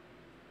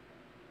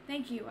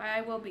 Thank you,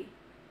 I will be.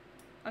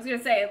 I was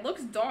gonna say, it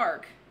looks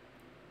dark.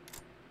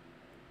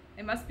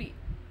 It must be...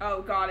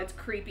 Oh god, it's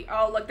creepy.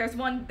 Oh, look, there's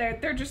one...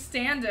 They're just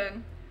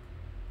standing.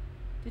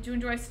 Did you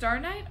enjoy Star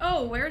Night?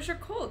 Oh, where's your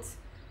cult?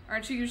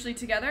 Aren't you usually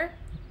together?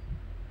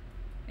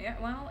 Yeah,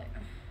 well...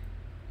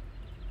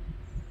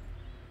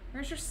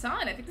 Where's your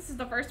son? I think this is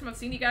the first time I've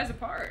seen you guys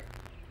apart.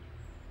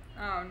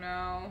 Oh,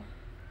 no.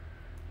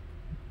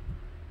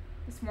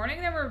 This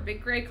morning there were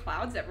big gray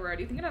clouds everywhere.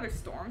 Do you think another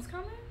storm's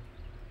coming?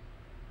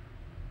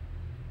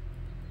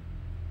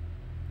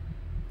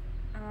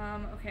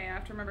 Okay, I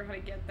have to remember how to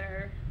get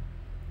there.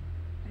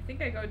 I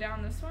think I go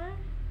down this way.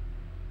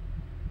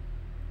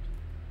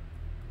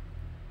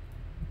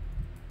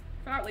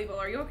 Fat Level,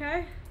 are you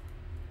okay?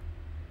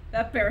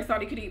 That bear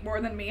thought he could eat more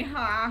than me,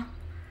 ha!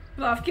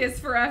 Bluff kiss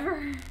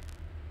forever.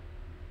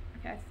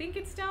 Okay, I think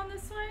it's down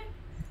this way.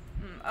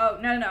 Oh,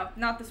 no,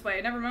 not this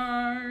way. Never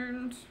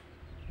mind.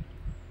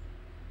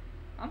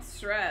 I'm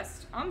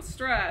stressed. I'm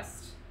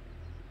stressed.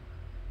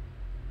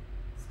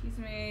 Excuse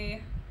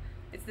me.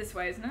 It's this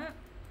way, isn't it?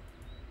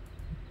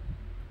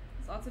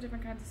 There's lots of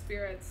different kinds of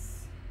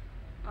spirits.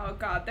 Oh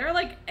god, they're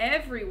like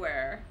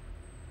everywhere.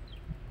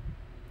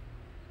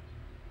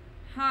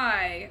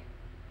 Hi.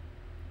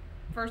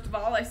 First of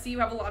all, I see you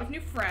have a lot of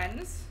new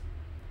friends.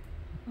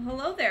 Well,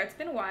 hello there, it's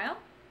been a while.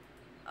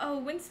 Oh,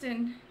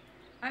 Winston.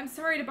 I'm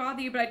sorry to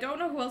bother you, but I don't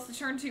know who else to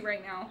turn to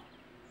right now.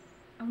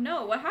 Oh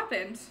no, what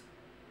happened?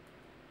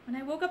 When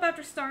I woke up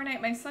after Star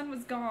Night, my son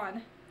was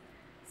gone.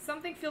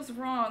 Something feels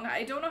wrong.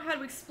 I don't know how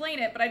to explain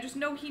it, but I just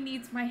know he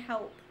needs my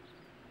help.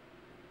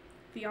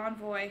 The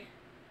envoy.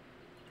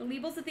 The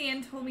labels at the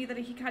end told me that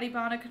a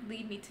Hikaribana could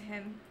lead me to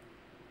him.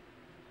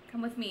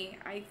 Come with me.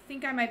 I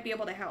think I might be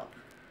able to help.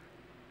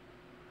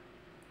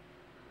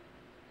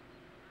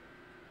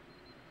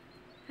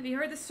 Have you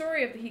heard the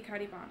story of the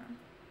Hikaribana?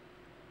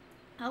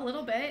 A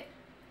little bit.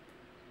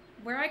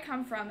 Where I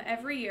come from,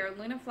 every year,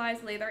 Luna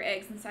flies lay their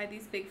eggs inside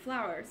these big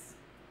flowers.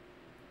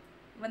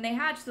 When they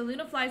hatch, the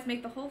Luna flies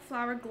make the whole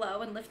flower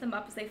glow and lift them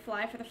up as they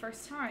fly for the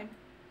first time.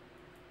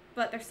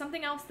 But there's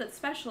something else that's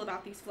special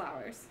about these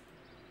flowers.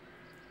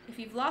 If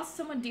you've lost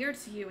someone dear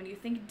to you and you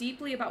think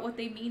deeply about what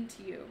they mean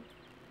to you,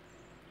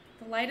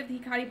 the light of the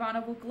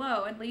Hikaribana will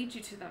glow and lead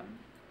you to them.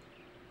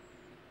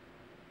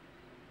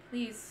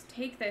 Please,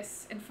 take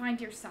this and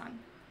find your son.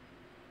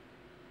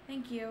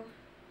 Thank you.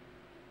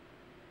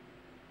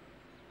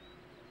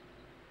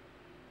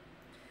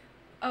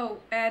 Oh,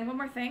 and one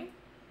more thing.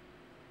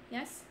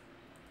 Yes?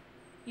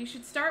 You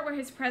should start where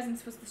his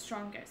presence was the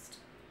strongest.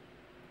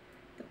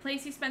 The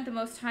place he spent the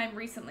most time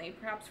recently,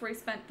 perhaps where he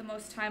spent the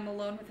most time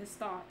alone with his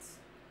thoughts.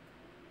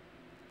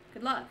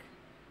 Good luck.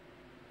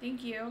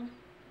 Thank you.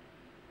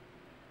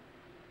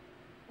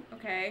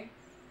 Okay.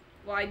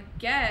 Well, I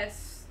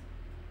guess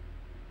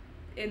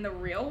in the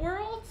real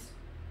world?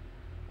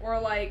 Or,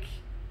 like,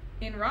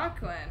 in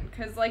Rakuen?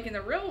 Because, like, in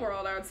the real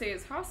world, I would say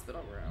his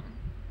hospital room.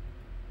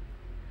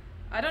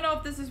 I don't know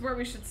if this is where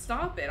we should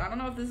stop it. I don't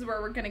know if this is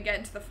where we're gonna get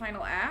into the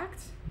final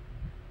act.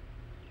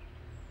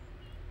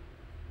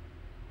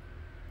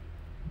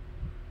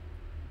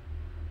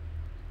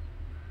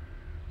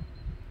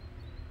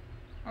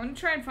 I'm gonna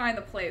try and find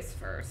the place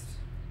first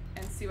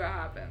and see what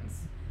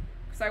happens.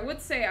 Because I would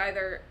say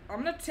either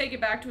I'm gonna take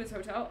it back to his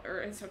hotel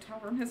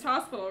room, his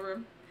hospital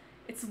room.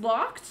 It's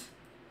locked?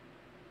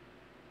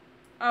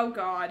 Oh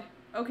god.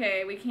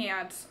 Okay, we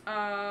can't.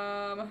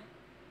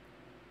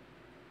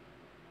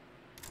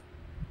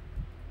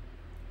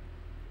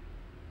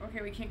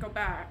 Okay, we can't go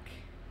back.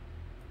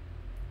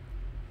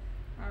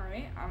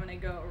 Alright, I'm gonna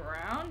go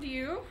around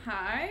you.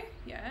 Hi.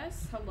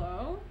 Yes.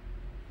 Hello.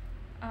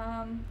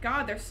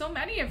 God, there's so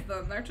many of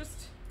them. They're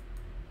just...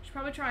 Should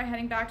probably try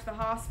heading back to the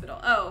hospital.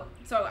 Oh,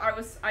 so I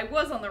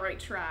was on the right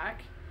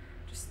track.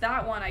 Just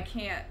that one I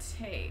can't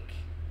take.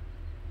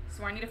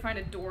 So I need to find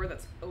a door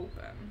that's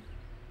open.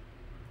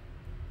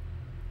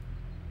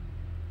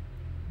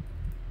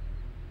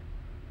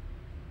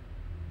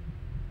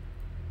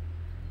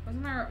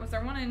 Was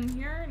there one in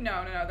here?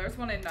 No, there's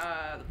one in,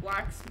 the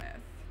blacksmith.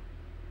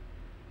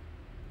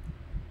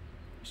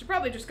 I should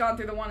probably just gone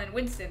through the one in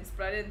Winston's,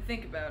 but I didn't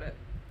think about it.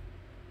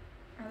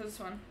 Oh, this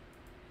one.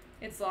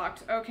 It's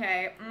locked.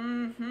 Okay.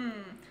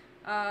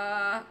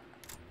 I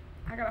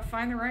gotta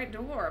find the right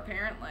door,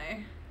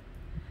 apparently.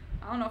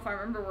 I don't know if I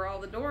remember where all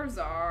the doors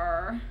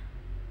are.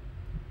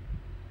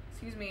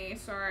 Excuse me.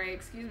 Sorry,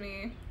 excuse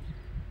me.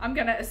 I'm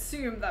gonna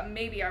assume that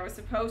maybe I was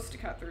supposed to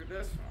cut through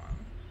this one.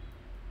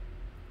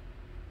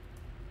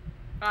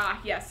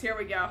 Ah, yes, here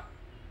we go.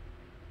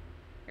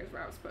 Here's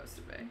where I was supposed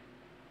to be.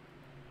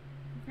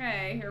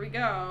 Okay, here we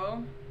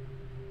go.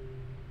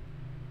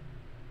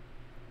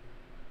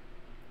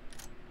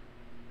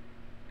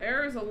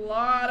 There's a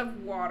lot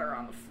of water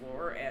on the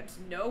floor and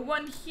no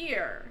one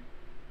here.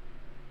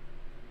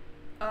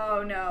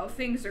 Oh no,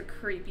 things are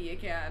creepy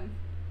again.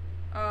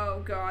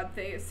 Oh god,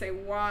 they say,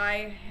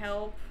 why?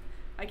 Help.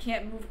 I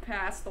can't move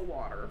past the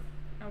water.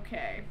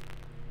 Okay.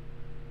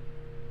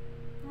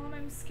 Mom,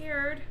 I'm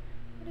scared.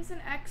 What is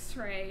an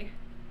X-ray?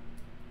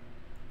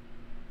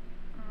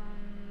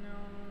 No.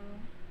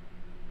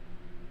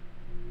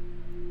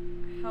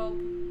 Help.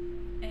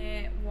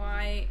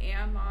 Why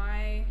am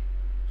I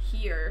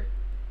here?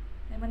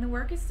 And when the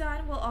work is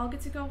done, we'll all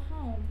get to go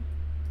home.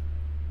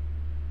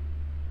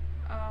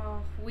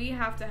 Oh, we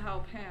have to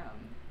help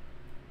him.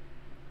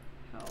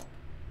 Help.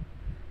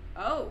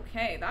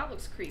 Okay, that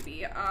looks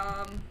creepy.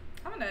 I'm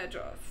gonna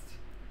adjust.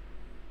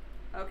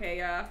 Okay,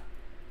 yeah.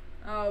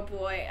 Oh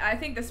boy, I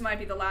think this might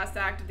be the last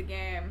act of the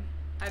game.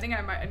 I think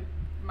I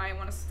might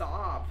want to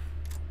stop.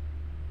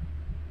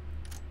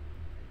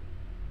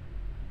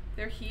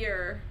 They're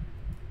here.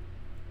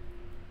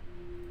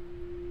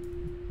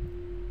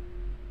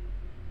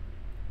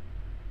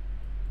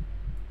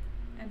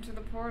 Enter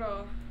the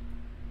portal.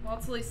 Well,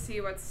 let's at least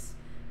see what's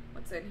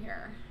in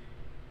here.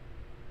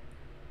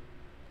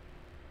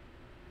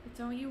 But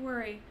don't you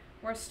worry,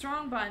 we're a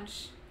strong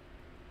bunch.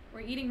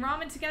 We're eating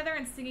ramen together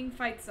and singing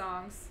fight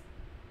songs.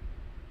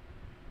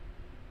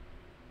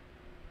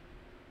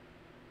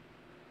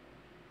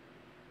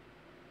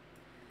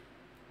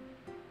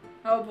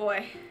 Oh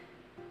boy.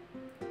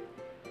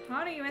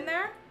 Hon, are you in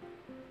there?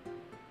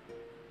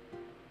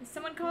 Is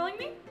someone calling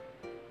me?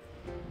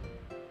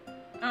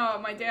 Oh,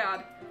 my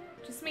dad.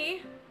 Just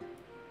me?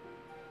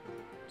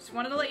 Just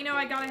wanted to let you know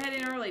I got to head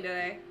in early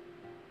today.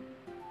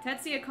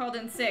 Tetsuya called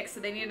in sick, so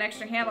they need an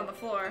extra hand on the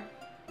floor.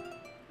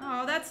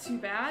 Oh, that's too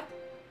bad.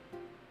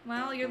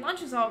 Well, your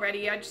lunch is all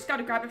ready. I just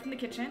gotta grab it from the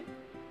kitchen.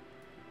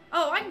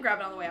 Oh, I can grab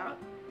it on the way out.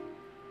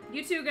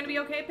 You two gonna be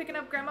okay picking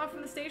up Grandma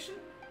from the station?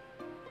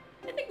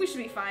 I think we should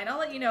be fine. I'll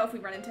let you know if we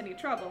run into any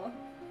trouble.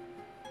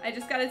 I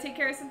just gotta take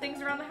care of some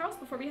things around the house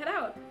before we head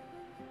out.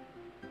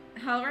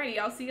 Alrighty,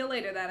 I'll see you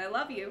later then. I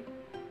love you.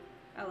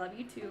 I love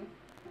you too.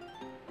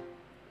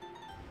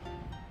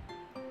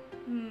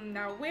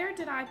 Now where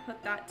did I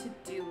put that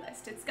to-do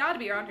list? It's gotta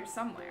be around here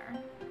somewhere.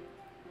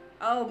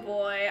 Oh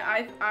boy,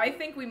 I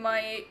think we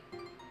might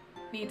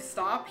need to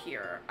stop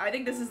here. I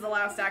think this is the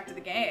last act of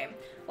the game.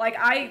 Like,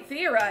 I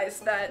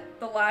theorized that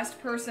the last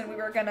person we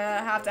were gonna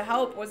have to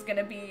help was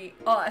gonna be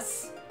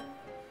us.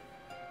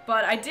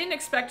 But I didn't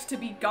expect to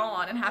be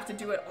gone and have to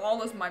do it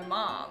all as my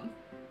mom.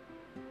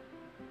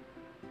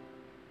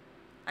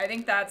 I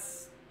think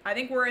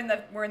we're in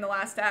the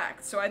last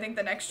act, so I think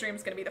the next stream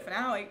is gonna be the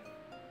finale.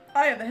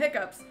 I have the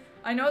hiccups.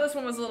 I know this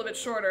one was a little bit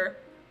shorter,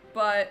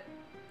 but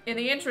in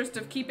the interest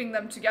of keeping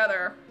them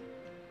together,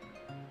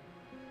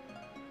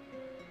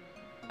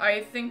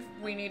 I think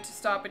we need to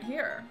stop it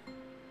here.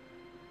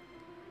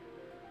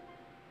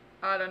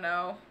 I don't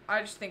know.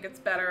 I just think it's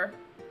better.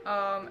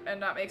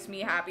 And that makes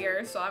me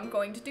happier, so I'm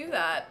going to do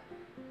that.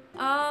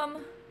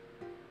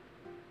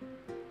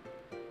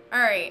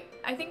 Alright,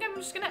 I think I'm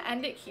just gonna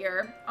end it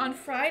here. On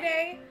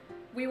Friday,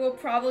 we will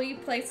probably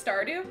play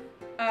Stardew,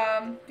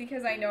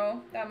 because I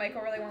know that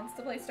Michael really wants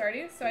to play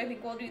Stardew, so I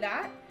think we'll do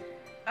that.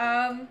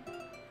 And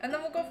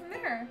then we'll go from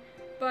there.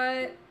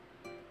 But,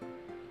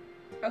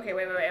 okay,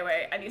 wait,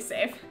 I need to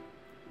save.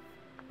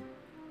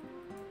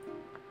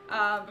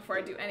 Before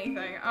I do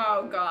anything.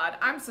 Oh god,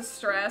 I'm so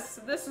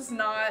stressed. This is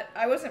not,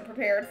 I wasn't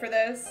prepared for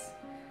this.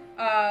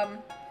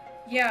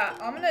 Yeah,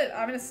 I'm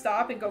gonna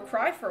stop and go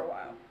cry for a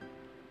while.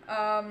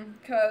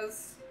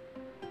 Cause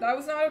that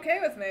was not okay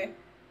with me,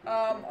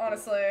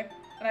 honestly.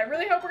 And I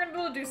really hope we're gonna be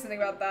able to do something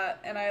about that,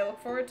 and I look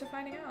forward to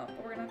finding out,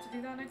 but we're gonna have to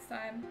do that next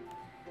time.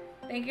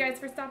 Thank you guys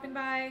for stopping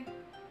by.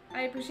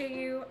 I appreciate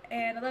you,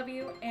 and I love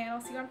you, and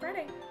I'll see you on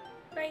Friday.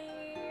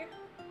 Bye!